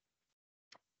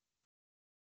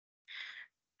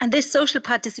 And this social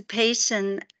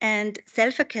participation and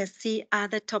self-efficacy are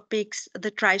the topics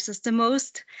that drives us the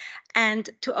most. And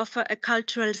to offer a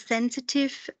cultural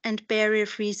sensitive and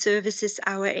barrier-free service is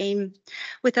our aim.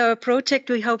 With our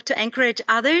project, we hope to encourage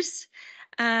others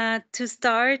to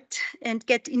start and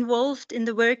get involved in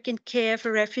the work and care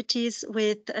for refugees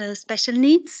with special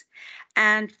needs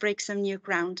and break some new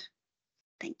ground.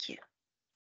 Thank you.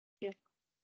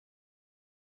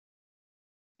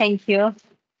 Thank you.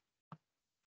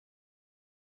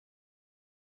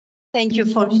 Thank you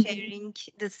for sharing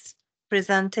this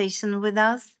presentation with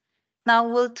us. Now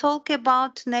we'll talk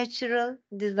about natural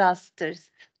disasters.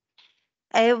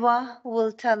 Eva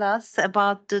will tell us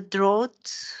about the drought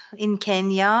in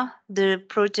Kenya, the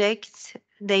project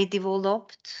they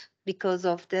developed because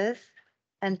of this,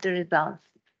 and the results.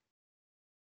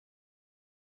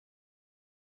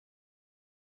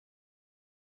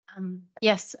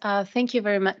 Yes, thank you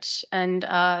very much. And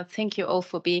thank you all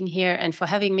for being here and for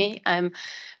having me. I'm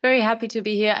very happy to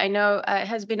be here. I know it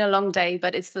has been a long day,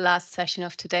 but it's the last session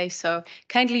of today. So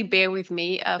kindly bear with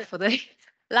me for the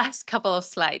last couple of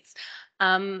slides.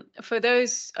 For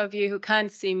those of you who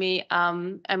can't see me,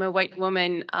 I'm a white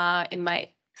woman in my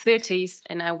 30s,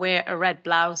 and I wear a red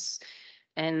blouse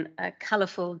and a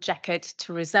colorful jacket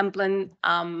to resemble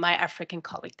my African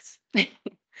colleagues.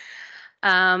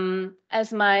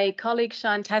 As my colleague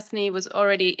Sian TESNI was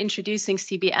already introducing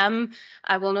CBM,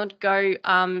 I will not go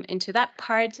into that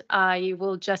part. I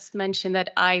will just mention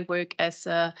that I work as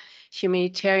a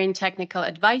humanitarian technical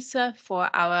advisor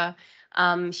for our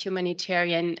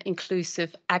humanitarian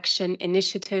inclusive action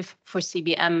initiative for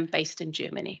CBM based in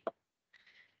Germany.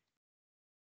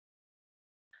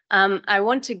 I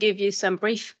want to give you some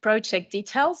brief project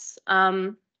details.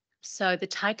 So the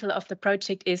title of the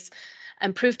project is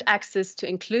Improved Access to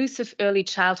Inclusive Early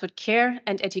Childhood Care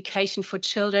and Education for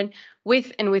Children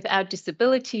with and Without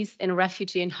Disabilities in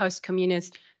Refugee and Host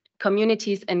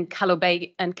Communities in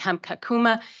Kalobey and Camp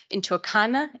Kakuma in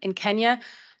Turkana in Kenya,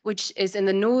 which is in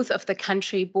the north of the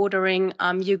country bordering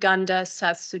Uganda,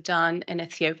 South Sudan, and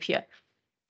Ethiopia.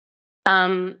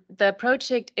 The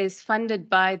project is funded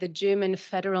by the German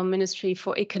Federal Ministry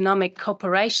for Economic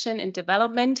Cooperation and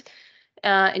Development.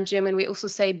 In German, we also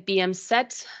say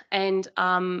BILSEL, and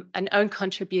an own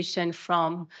contribution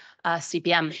from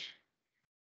CBM.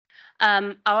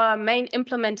 Our main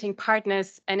implementing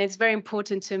partners, and it's very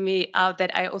important to me that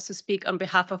I also speak on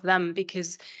behalf of them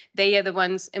because they are the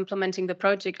ones implementing the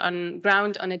project on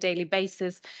ground on a daily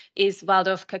basis, is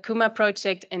Waldorf Kakuma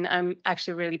project, and I'm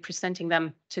actually really presenting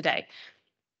them today.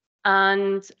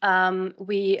 And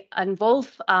we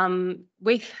involve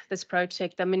with this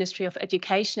project the Ministry of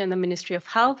Education and the Ministry of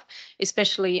Health,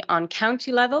 especially on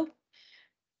county level.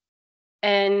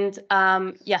 And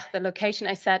yeah, the location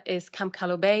I said is Camp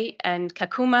Kalobey and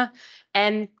Kakuma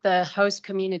and the host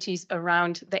communities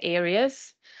around the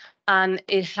areas. And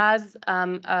it has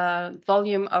a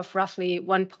volume of roughly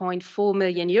 1.4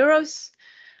 million euros,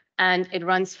 and it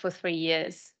runs for 3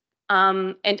 years.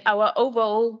 And our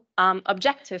overall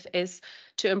objective is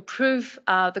to improve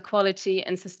the quality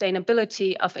and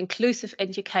sustainability of inclusive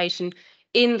education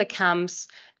in the camps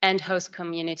and host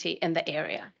community in the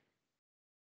area.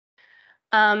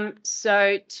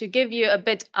 So to give you a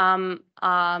bit an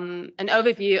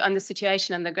overview on the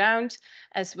situation on the ground,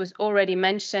 as was already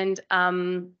mentioned,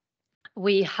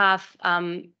 we have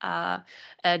a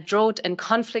drought and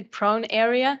conflict-prone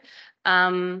area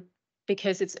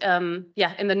because it's in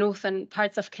the northern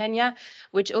parts of Kenya,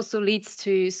 which also leads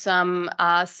to some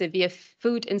severe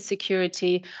food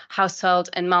insecurity, household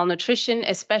and malnutrition,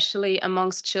 especially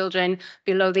amongst children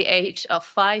below the age of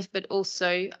 5, but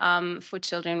also for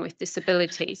children with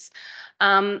disabilities.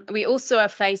 We also are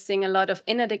facing a lot of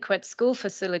inadequate school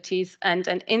facilities and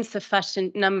an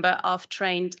insufficient number of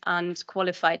trained and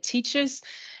qualified teachers.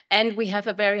 And we have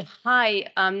a very high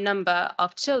number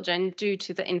of children due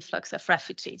to the influx of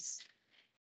refugees.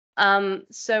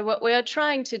 So what we are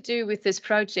trying to do with this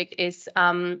project is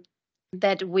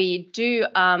that we do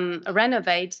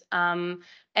renovate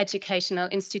educational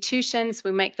institutions,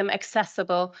 we make them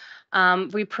accessible,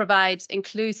 we provide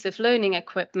inclusive learning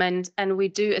equipment, and we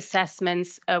do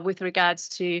assessments with regards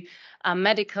to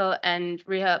medical and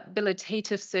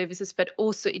rehabilitative services, but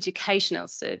also educational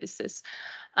services.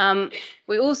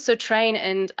 We also train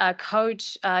and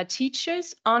coach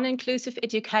teachers on inclusive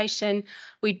education.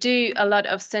 We do a lot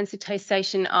of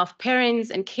sensitization of parents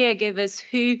and caregivers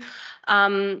who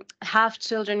have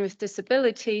children with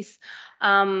disabilities.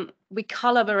 We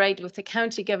collaborate with the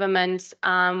county government.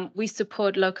 We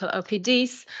support local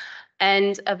OPDs.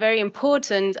 And a very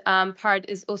important part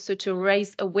is also to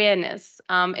raise awareness,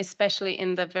 especially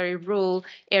in the very rural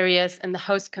areas and the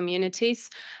host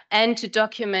communities, and to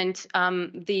document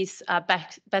these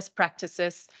best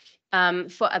practices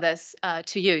for others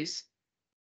to use.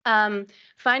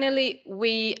 Finally,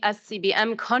 we as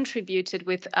CBM contributed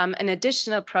with an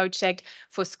additional project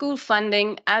for school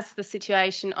funding as the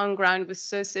situation on ground was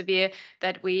so severe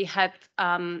that we had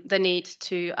the need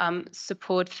to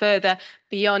support further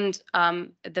beyond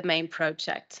the main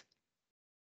project.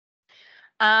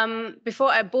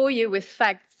 Before I bore you with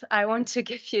facts, I want to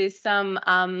give you some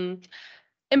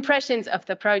impressions of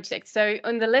the project. So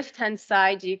on the left-hand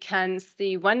side, you can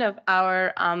see one of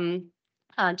our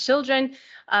children.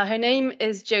 Her name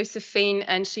is Josephine,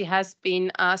 and she has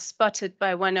been spotted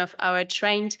by one of our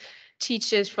trained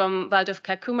teachers from Waldorf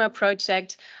Kakuma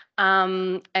project.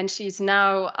 And she's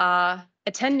now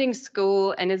attending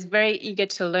school and is very eager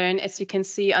to learn. As you can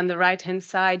see on the right-hand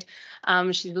side,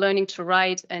 she's learning to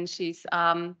write, and she's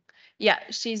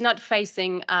not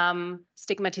facing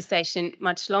stigmatization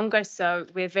much longer. So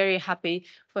we're very happy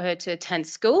for her to attend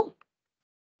school.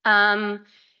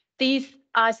 These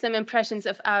are some impressions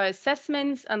of our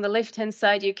assessments. On the left-hand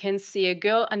side, you can see a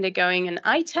girl undergoing an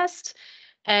eye test.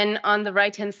 And on the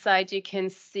right-hand side, you can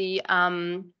see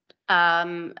a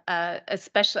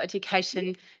special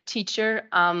education teacher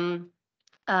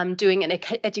doing an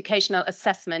educational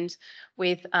assessment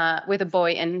with a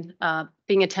boy and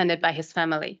being attended by his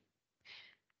family.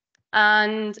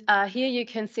 And here you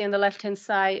can see on the left-hand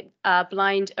side,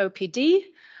 blind OPD,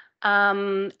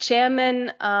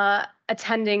 chairman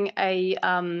attending a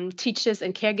teachers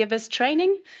and caregivers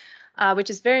training, which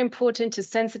is very important to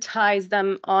sensitize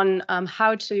them on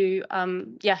how to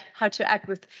act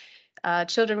with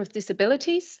children with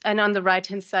disabilities. And on the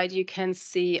right-hand side, you can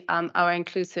see our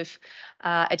inclusive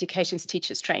education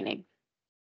teachers training.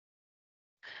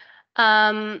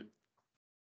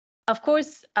 Of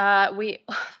course, we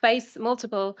face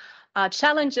multiple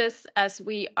challenges as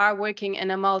we are working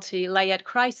in a multi-layered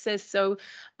crisis. So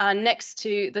next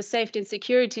to the safety and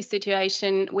security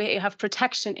situation, we have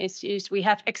protection issues, we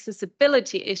have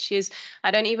accessibility issues.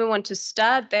 I don't even want to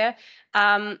start there.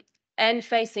 And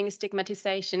facing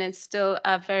stigmatization is still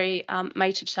a very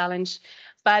major challenge.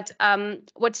 But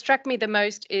what struck me the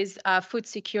most is food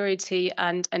security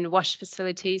and wash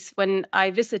facilities. When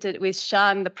I visited with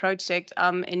Sian the project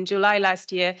in July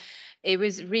last year, it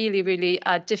was really, really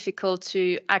difficult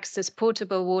to access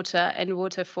potable water and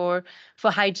water for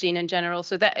hygiene in general.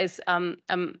 So that is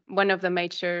one of the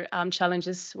major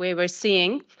challenges we were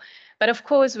seeing. But of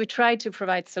course, we try to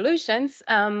provide solutions.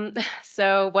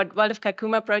 So what Waldorf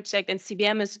Kakuma project and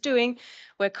CBM is doing,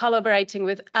 we're collaborating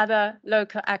with other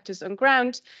local actors on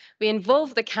ground. We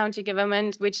involve the county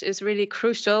government, which is really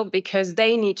crucial because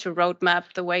they need to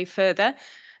roadmap the way further.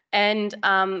 And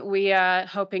we are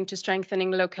hoping to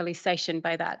strengthening localization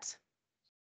by that.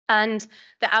 And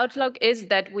the outlook is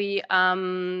that we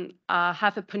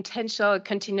have a potential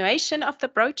continuation of the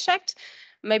project,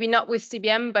 maybe not with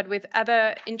CBM, but with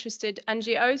other interested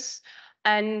NGOs.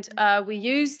 And we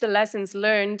use the lessons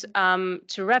learned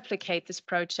to replicate this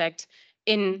project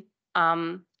in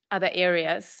other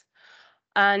areas.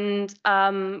 And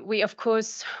we, of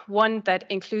course, want that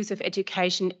inclusive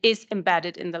education is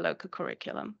embedded in the local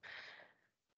curriculum.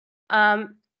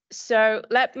 So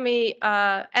let me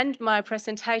end my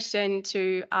presentation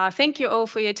to thank you all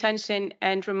for your attention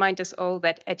and remind us all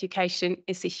that education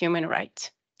is a human right.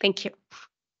 Thank you.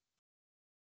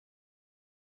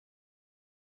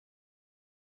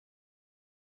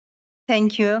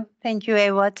 Thank you. Thank you,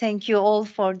 Eva. Thank you all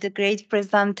for the great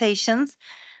presentations.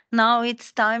 Now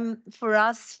it's time for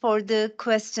us for the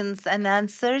questions and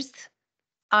answers.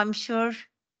 I'm sure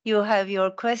you have your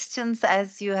questions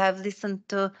as you have listened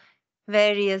to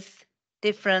various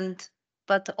different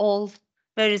but all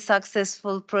very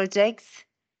successful projects.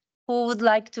 Who would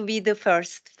like to be the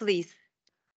first, please?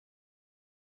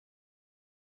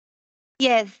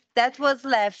 Yes, that was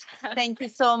left. Thank you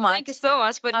so much. Thank you so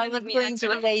much for I was letting me going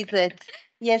to answer. raise it.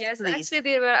 Yes, Yes, please. actually,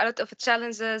 there were a lot of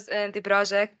challenges in the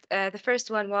project. The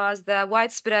first one was the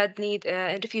widespread need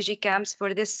in refugee camps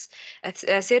for this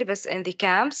service in the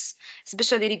camps,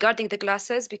 especially regarding the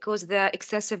classes, because the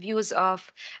extensive use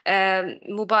of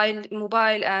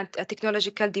mobile and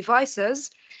technological devices.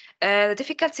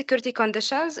 Difficult security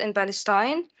conditions in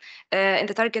Palestine, in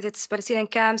the targeted Palestinian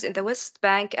camps in the West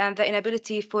Bank, and the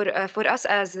inability for us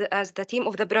as the team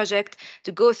of the project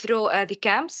to go through the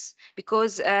camps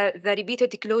because the repeated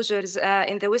closures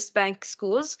in the West Bank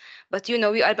schools. But you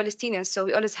know, we are Palestinians, so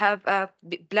we always have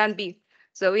plan B.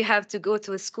 So we have to go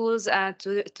to the schools and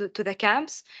to the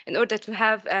camps in order to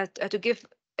have to give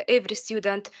every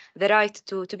student the right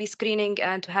to be screening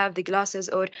and to have the glasses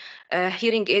or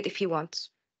hearing aid if he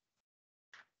wants.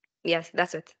 Yes,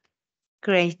 that's it.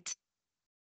 Great.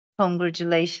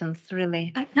 Congratulations,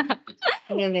 really.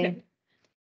 Really.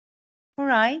 All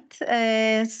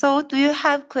right. So do you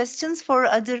have questions for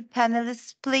other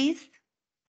panelists, please?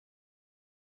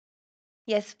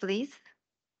 Yes, please.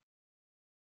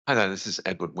 Hi there, this is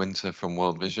Edward Winter from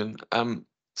World Vision.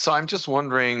 So I'm just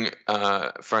wondering,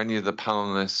 for any of the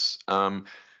panelists,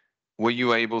 were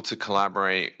you able to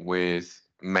collaborate with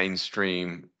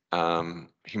mainstream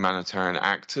humanitarian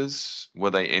actors?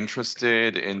 Were they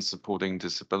interested in supporting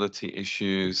disability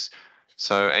issues?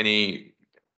 So any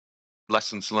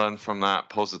lessons learned from that,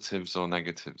 positives or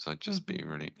negatives? I'd just be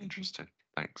really interested.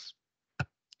 Thanks.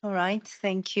 All right,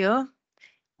 thank you.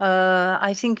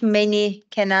 I think many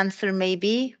can answer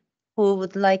maybe. Who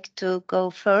would like to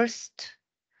go first?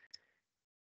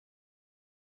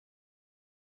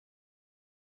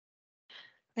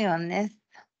 Johannes.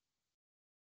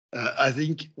 I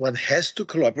think one has to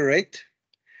collaborate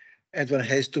and one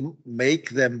has to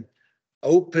make them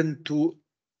open to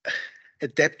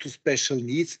adapt to special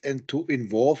needs and to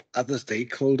involve other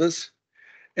stakeholders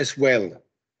as well.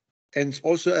 And it's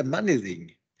also a money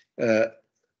thing.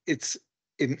 It's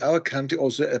in our country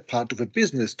also a part of a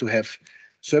business to have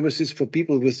services for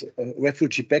people with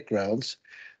refugee backgrounds.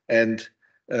 And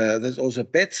there's also a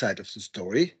bad side of the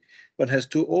story. One has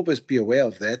to always be aware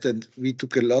of that. And we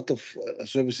took a lot of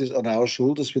services on our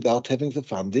shoulders without having the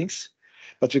fundings,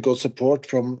 but we got support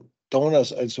from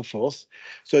donors and so forth.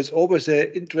 So it's always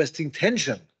an interesting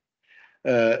tension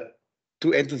to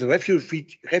enter the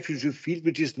refugee field,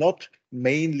 which is not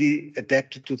mainly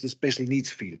adapted to the special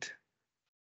needs field.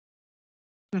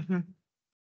 Mm-hmm.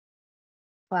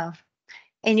 Well,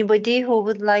 anybody who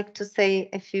would like to say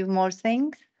a few more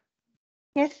things?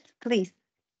 Yes, please.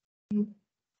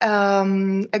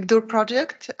 Zero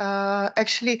Project.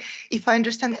 Actually, if I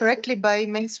understand correctly, by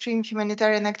mainstream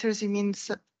humanitarian actors, it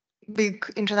means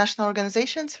big international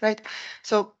organizations, right?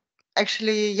 So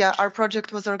actually, yeah, our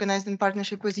project was organized in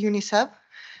partnership with UNICEF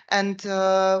and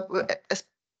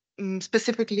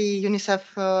specifically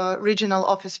UNICEF Regional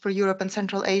Office for Europe and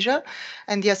Central Asia.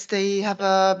 And yes, they have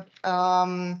a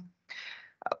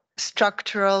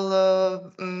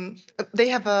structural, they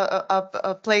have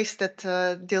a place that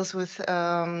deals with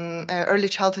early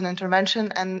childhood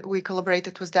intervention, and we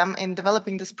collaborated with them in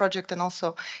developing this project and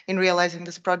also in realizing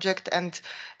this project. And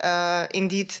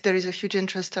indeed, there is a huge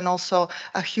interest and also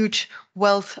a huge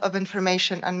wealth of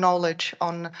information and knowledge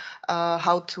on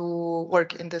how to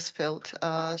work in this field.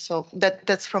 So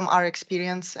that's from our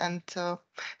experience, and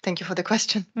thank you for the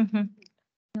question.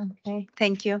 Mm-hmm. Okay,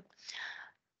 thank you.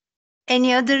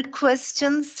 Any other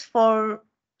questions for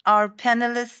our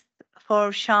panelists,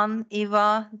 for Sian,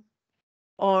 Eva,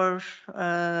 or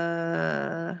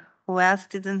who else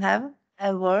didn't have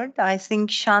a word? I think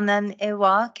Sian and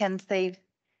Eva can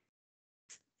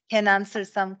answer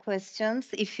some questions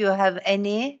if you have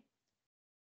any.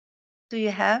 Do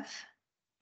you have?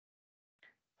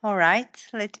 All right,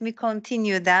 let me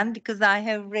continue then, because I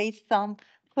have raised some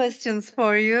questions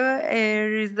for you,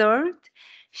 reserved.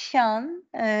 Sian,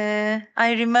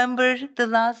 I remember the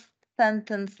last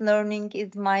sentence, learning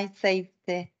is my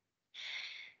safety.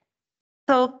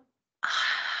 So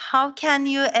how can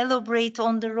you elaborate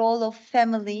on the role of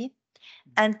family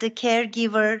and the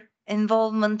caregiver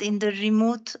involvement in the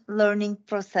remote learning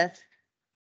process?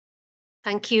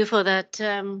 Thank you for that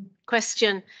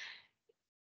question.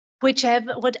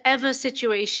 Whatever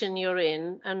situation you're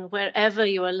in and wherever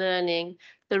you are learning,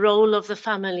 the role of the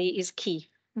family is key.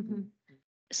 Mm-hmm.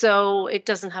 So it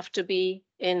doesn't have to be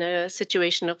in a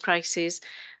situation of crisis.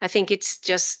 I think it's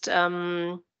just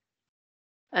an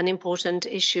important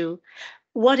issue.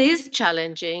 What is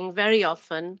challenging very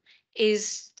often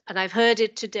is, and I've heard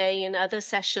it today in other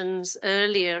sessions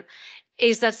earlier,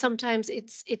 is that sometimes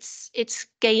it's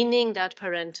gaining that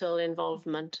parental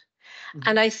involvement. Mm-hmm.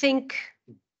 And I think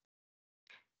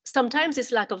sometimes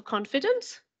it's lack of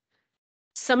confidence.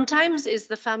 Sometimes it's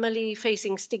the family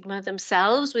facing stigma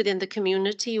themselves within the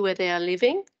community where they are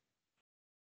living.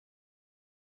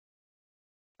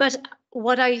 But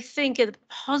what I think is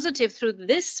positive through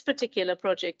this particular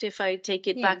project, if I take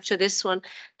it back to this one,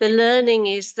 the learning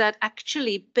is that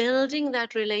actually building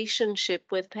that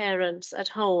relationship with parents at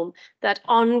home, that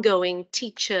ongoing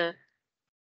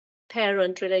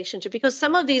teacher-parent relationship, because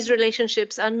some of these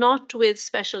relationships are not with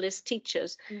specialist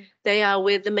teachers, they are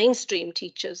with the mainstream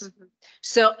teachers. Mm-hmm.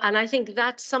 So, and I think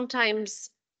that sometimes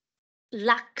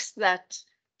lacks that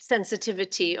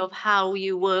sensitivity of how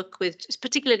you work with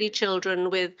particularly children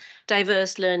with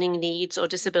diverse learning needs or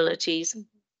disabilities.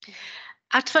 Mm-hmm.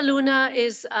 Atfaluna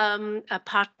is a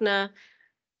partner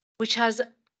which has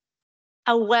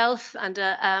a wealth and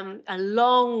a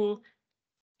long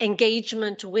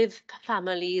engagement with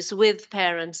families, with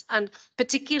parents, and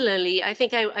particularly I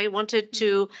think I wanted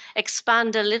to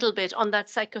expand a little bit on that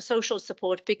psychosocial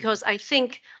support, because I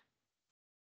think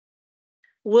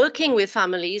working with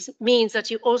families means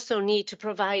that you also need to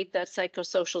provide that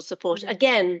psychosocial support,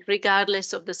 again,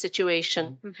 regardless of the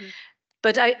situation. Mm-hmm.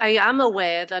 But I am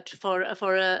aware that for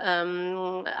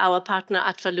our partner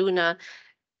Atfaluna,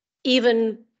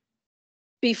 even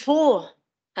before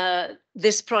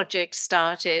this project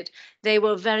started, they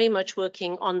were very much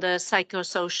working on the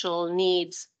psychosocial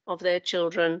needs of their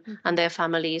children and their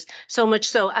families. So much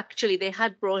so, actually, they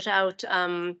had brought out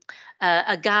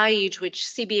a guide which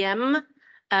CBM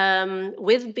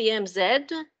with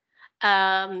BMZ,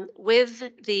 with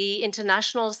the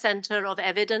International Centre of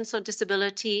Evidence on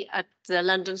Disability at the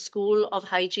London School of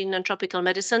Hygiene and Tropical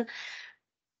Medicine,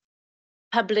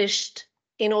 published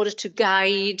in order to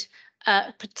guide,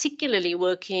 particularly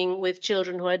working with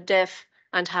children who are deaf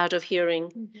and hard of hearing.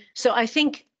 Mm-hmm. So I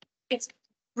think it's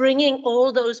bringing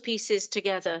all those pieces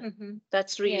together.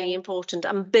 That's really important,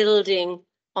 and building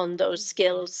on those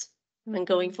skills. And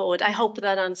going forward, I hope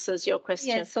that answers your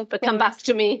question. Yes, but come back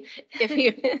to me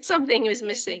if something is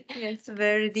missing. Yes,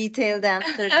 very detailed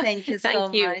answer. Thank you so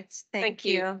much. Thank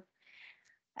you.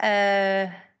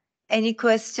 Any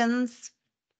questions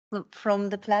from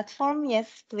the platform?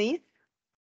 Yes, please.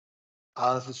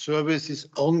 The service is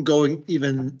ongoing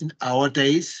even in our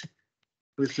days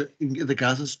with the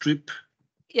Gaza Strip.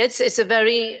 Yes, it's a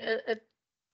very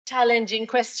challenging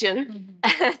question.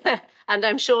 And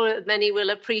I'm sure many will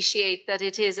appreciate that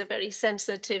it is a very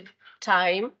sensitive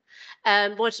time.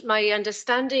 What my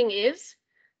understanding is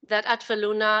that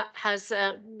Atfaluna has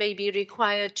maybe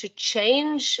required to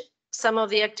change some of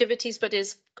the activities, but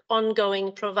is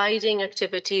ongoing providing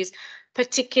activities,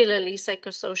 particularly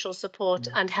psychosocial support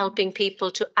and helping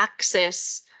people to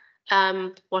access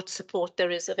what support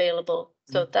there is available.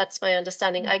 So that's my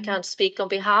understanding. I can't speak on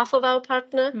behalf of our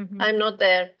partner. I'm not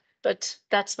there. But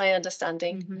that's my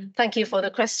understanding. Thank you for the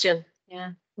question.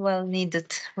 Yeah, well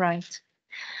needed, right.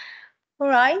 All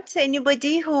right,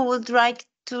 anybody who would like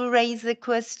to raise a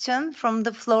question from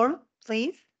the floor,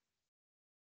 please?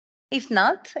 If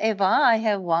not, Eva, I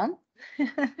have one.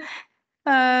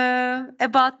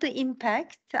 About the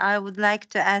impact, I would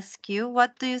like to ask you,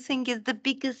 what do you think is the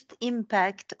biggest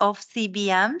impact of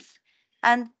CBMs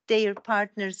and their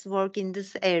partners' work in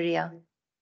this area?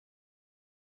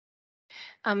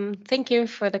 Thank you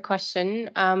for the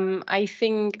question. I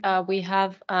think we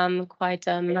have quite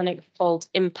a manifold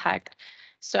impact.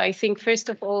 So I think, first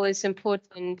of all, it's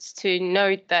important to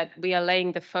note that we are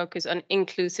laying the focus on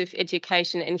inclusive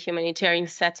education in humanitarian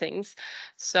settings.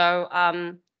 So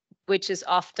which is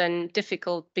often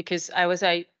difficult because as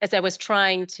I was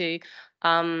trying to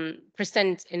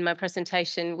present in my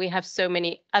presentation, we have so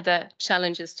many other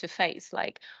challenges to face,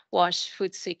 like wash,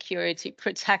 food security,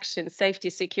 protection, safety,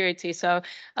 security. So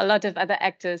a lot of other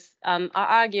actors are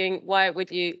arguing, why would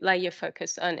you lay your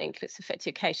focus on inclusive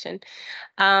education?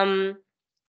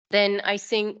 Then I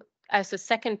think as a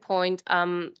second point,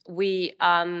 we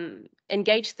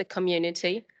engage the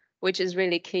community, which is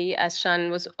really key, as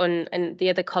Sian was on, and the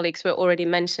other colleagues were already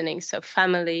mentioning. So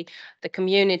family, the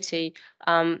community,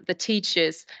 the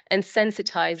teachers, and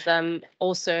sensitize them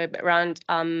also around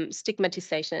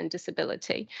stigmatization and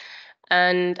disability.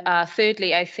 And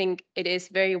thirdly, I think it is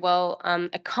very well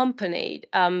accompanied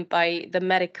by the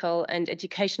medical and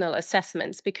educational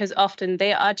assessments, because often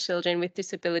there are children with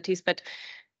disabilities, but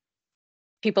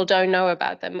people don't know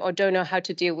about them or don't know how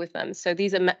to deal with them. So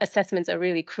these assessments are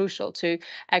really crucial to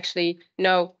actually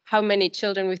know how many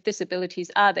children with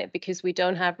disabilities are there, because we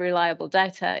don't have reliable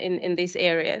data in these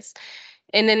areas.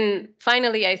 And then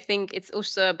finally, I think it's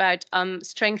also about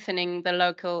strengthening the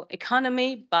local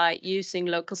economy by using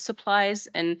local supplies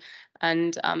and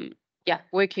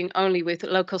working only with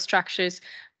local structures,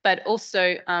 but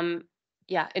also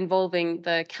involving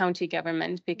the county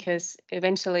government, because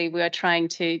eventually we are trying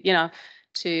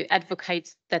to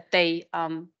advocate that they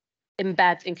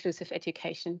embed inclusive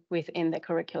education within the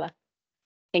curricula.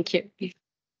 Thank you.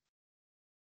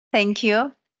 Thank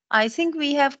you. I think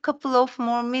we have a couple of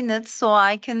more minutes, so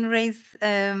I can raise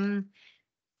 2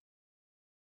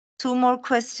 more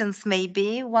questions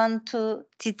maybe, one to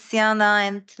Tiziana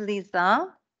and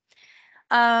Lisa.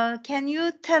 Can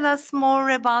you tell us more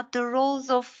about the roles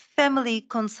of family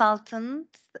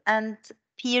consultants and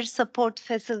peer support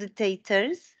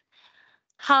facilitators?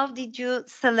 How did you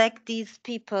select these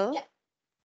people?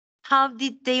 How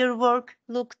did their work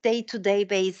look day-to-day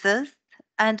basis?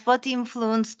 And what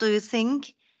influence do you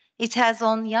think it has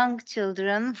on young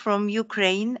children from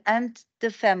Ukraine and the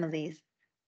families?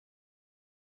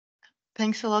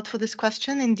 Thanks a lot for this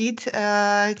question. Indeed,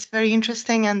 it's very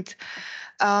interesting. And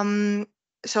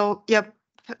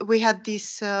we had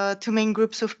these 2 main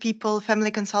groups of people, family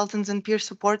consultants and peer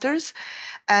supporters.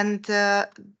 And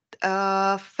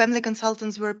family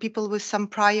consultants were people with some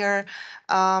prior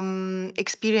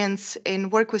experience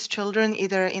in work with children,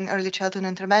 either in early childhood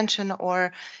intervention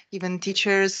or even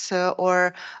teachers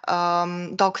or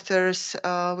doctors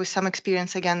with some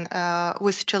experience again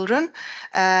with children,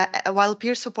 while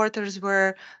peer supporters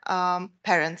were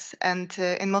parents, and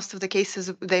in most of the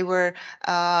cases they were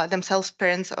themselves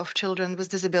parents of children with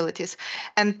disabilities,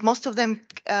 and most of them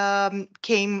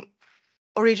came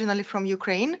originally from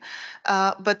Ukraine,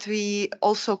 but we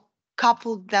also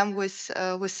coupled them with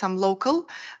some local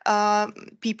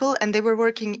people, and they were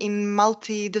working in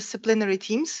multidisciplinary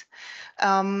teams.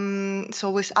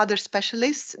 So with other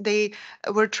specialists, they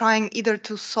were trying either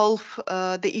to solve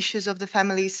the issues of the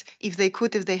families if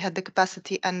they had the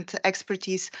capacity and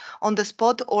expertise on the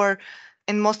spot, or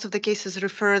in most of the cases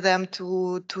refer them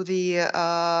to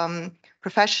the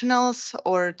professionals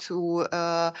or to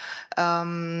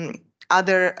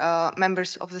other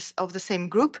members of the same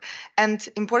group. And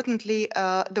importantly,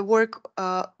 the work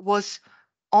was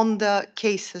on the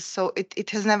cases. So it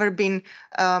has never been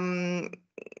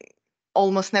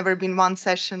almost never been one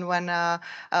session when a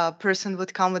person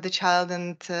would come with a child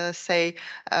and say,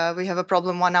 we have a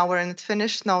problem, 1 hour and it's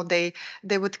finished. No, they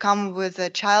would come with a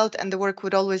child, and the work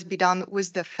would always be done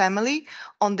with the family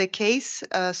on the case.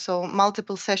 So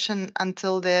multiple sessions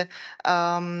until the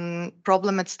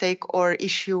problem at stake or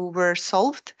issue were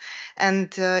solved.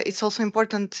 And it's also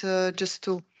important just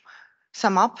to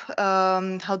sum up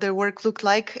how their work looked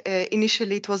like.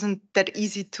 Initially, it wasn't that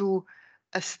easy to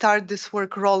start this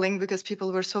work rolling because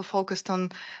people were so focused on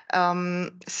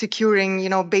securing,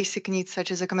 basic needs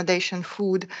such as accommodation,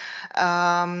 food,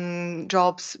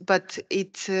 jobs. But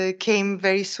it came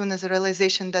very soon as a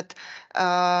realization that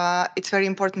it's very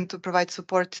important to provide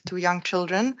support to young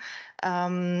children,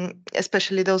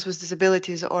 especially those with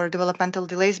disabilities or developmental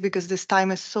delays, because this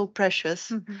time is so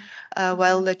precious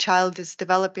while the child is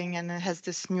developing and has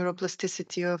this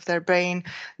neuroplasticity of their brain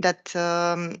that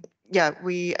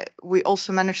we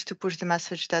also managed to push the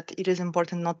message that it is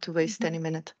important not to waste any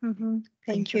minute.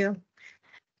 Thank you.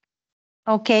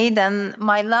 Okay, then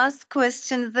my last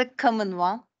question is a common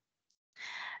one.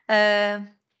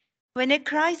 When a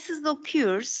crisis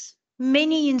occurs,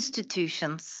 many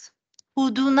institutions who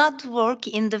do not work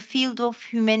in the field of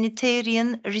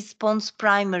humanitarian response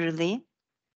primarily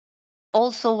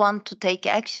also want to take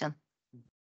action.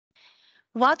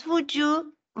 What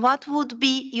would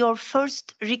be your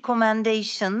first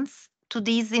recommendations to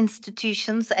these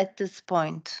institutions at this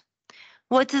point?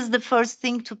 What is the first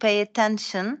thing to pay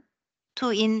attention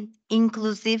to in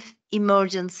inclusive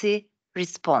emergency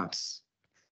response.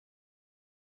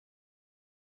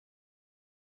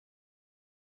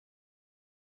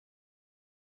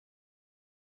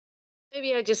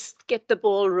 Maybe I just get the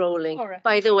ball rolling. All right.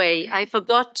 By the way, I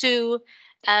forgot to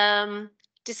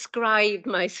describe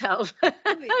myself,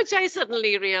 which I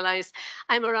suddenly realized.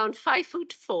 I'm around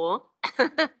 5'4",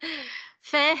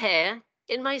 fair hair,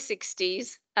 in my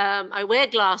 60s. I wear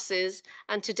glasses,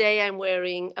 and today I'm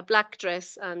wearing a black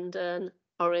dress and an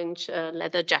orange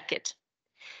leather jacket.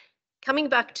 Coming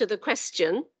back to the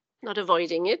question, not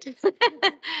avoiding it,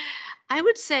 I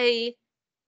would say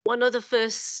one of the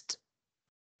first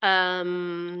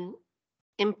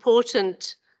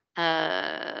important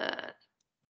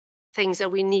things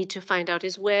that we need to find out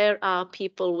is where are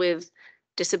people with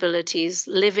disabilities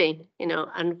living,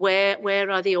 and where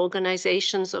are the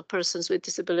organizations of persons with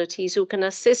disabilities who can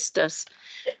assist us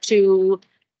to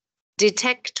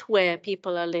detect where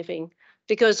people are living.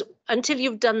 Because until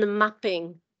you've done the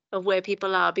mapping of where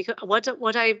people are, because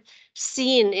what I've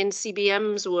seen in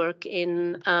CBM's work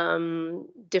in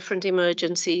different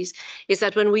emergencies is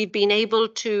that when we've been able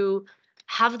to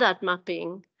have that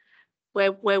mapping,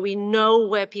 where we know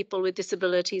where people with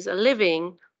disabilities are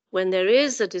living, when there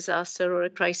is a disaster or a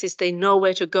crisis, they know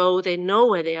where to go, they know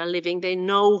where they are living, they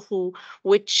know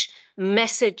which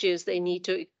messages they need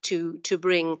to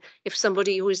bring. If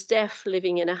somebody who is deaf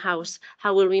living in a house,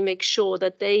 how will we make sure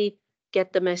that they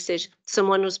get the message?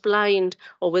 Someone who's blind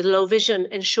or with low vision,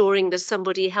 ensuring that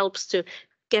somebody helps to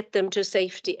get them to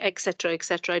safety, etc.,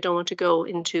 etc. I don't want to go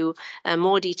into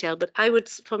more detail, but I would,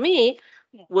 for me,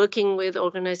 working with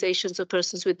organizations of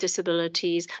persons with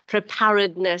disabilities,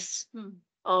 preparedness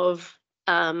of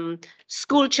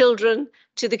school children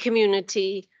to the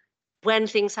community when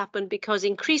things happen, because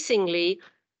increasingly,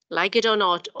 like it or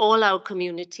not, all our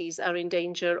communities are in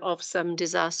danger of some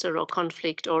disaster or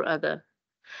conflict or other.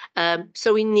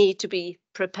 So we need to be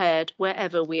prepared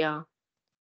wherever we are.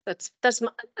 That's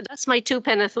my 2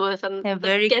 pence worth, and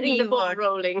getting the ball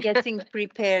rolling. Getting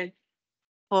prepared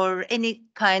for any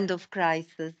kind of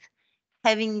crisis,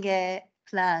 having a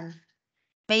plan,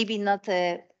 maybe not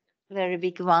a very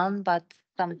big one, but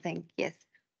something, yes.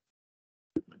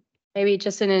 Maybe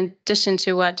just in addition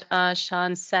to what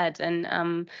Sian said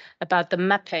and about the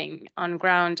mapping on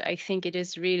ground, I think it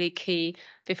is really key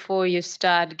before you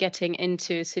start getting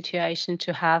into a situation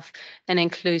to have an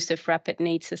inclusive rapid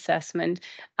needs assessment,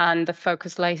 and the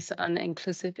focus lies on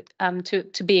inclusive,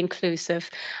 to be inclusive,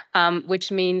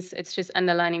 which means it's just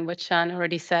underlining what Sian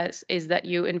already says, is that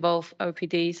you involve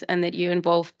OPDs and that you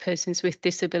involve persons with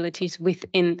disabilities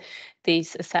within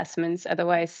these assessments.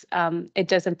 Otherwise, it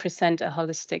doesn't present a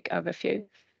holistic overview.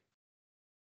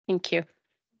 Thank you.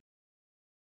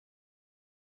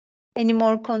 Any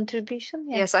more contribution?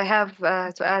 Yes, I have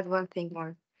to add one thing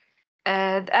more.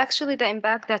 Actually, the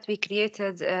impact that we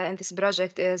created in this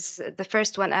project is the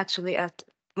first one. Actually,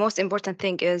 most important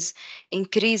thing is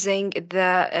increasing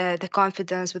the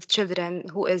confidence with children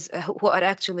who are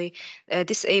actually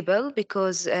disabled,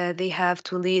 because they have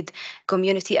to lead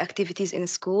community activities in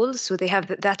school. So they have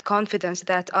that confidence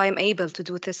that I am able to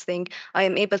do this thing. I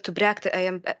am able to practice.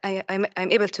 I'm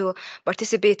able to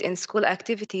participate in school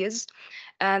activities.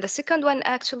 And the second one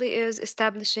actually is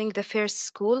establishing the first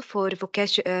school for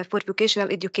vocational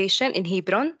education in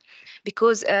Hebron,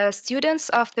 because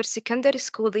students after secondary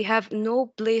school, they have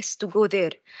no place to go there.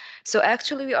 So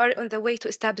actually we are on the way to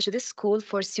establish this school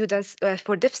for students,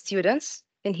 for deaf students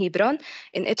in Hebron,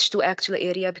 in H2 actually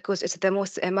area, because it's the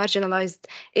most marginalized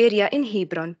area in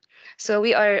Hebron. So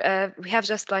we have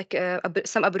just like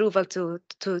some approval to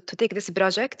take this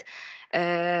project.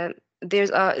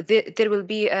 There will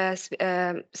be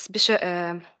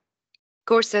special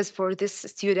courses for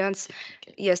these students.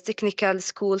 Yes, technical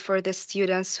school for the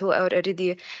students who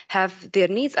already have their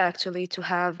needs actually to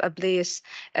have a place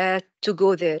to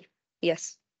go there.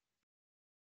 Yes.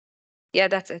 Yeah,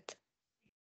 that's it.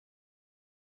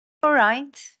 All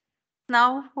right.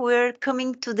 Now we're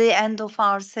coming to the end of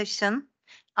our session.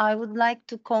 I would like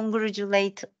to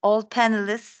congratulate all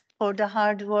panelists for the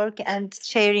hard work and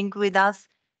sharing with us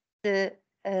the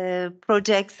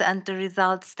projects and the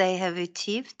results they have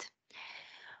achieved.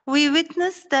 We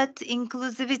witnessed that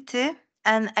inclusivity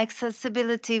and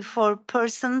accessibility for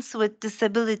persons with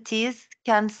disabilities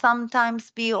can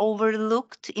sometimes be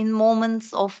overlooked in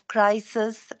moments of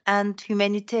crisis and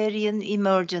humanitarian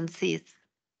emergencies.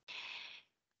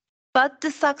 But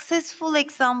the successful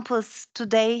examples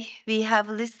today we have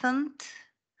listened,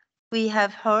 we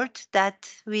have heard that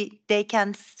they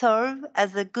can serve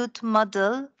as a good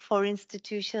model for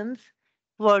institutions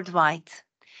worldwide.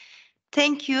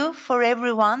 Thank you for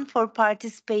everyone for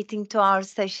participating to our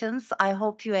sessions. I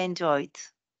hope you enjoyed.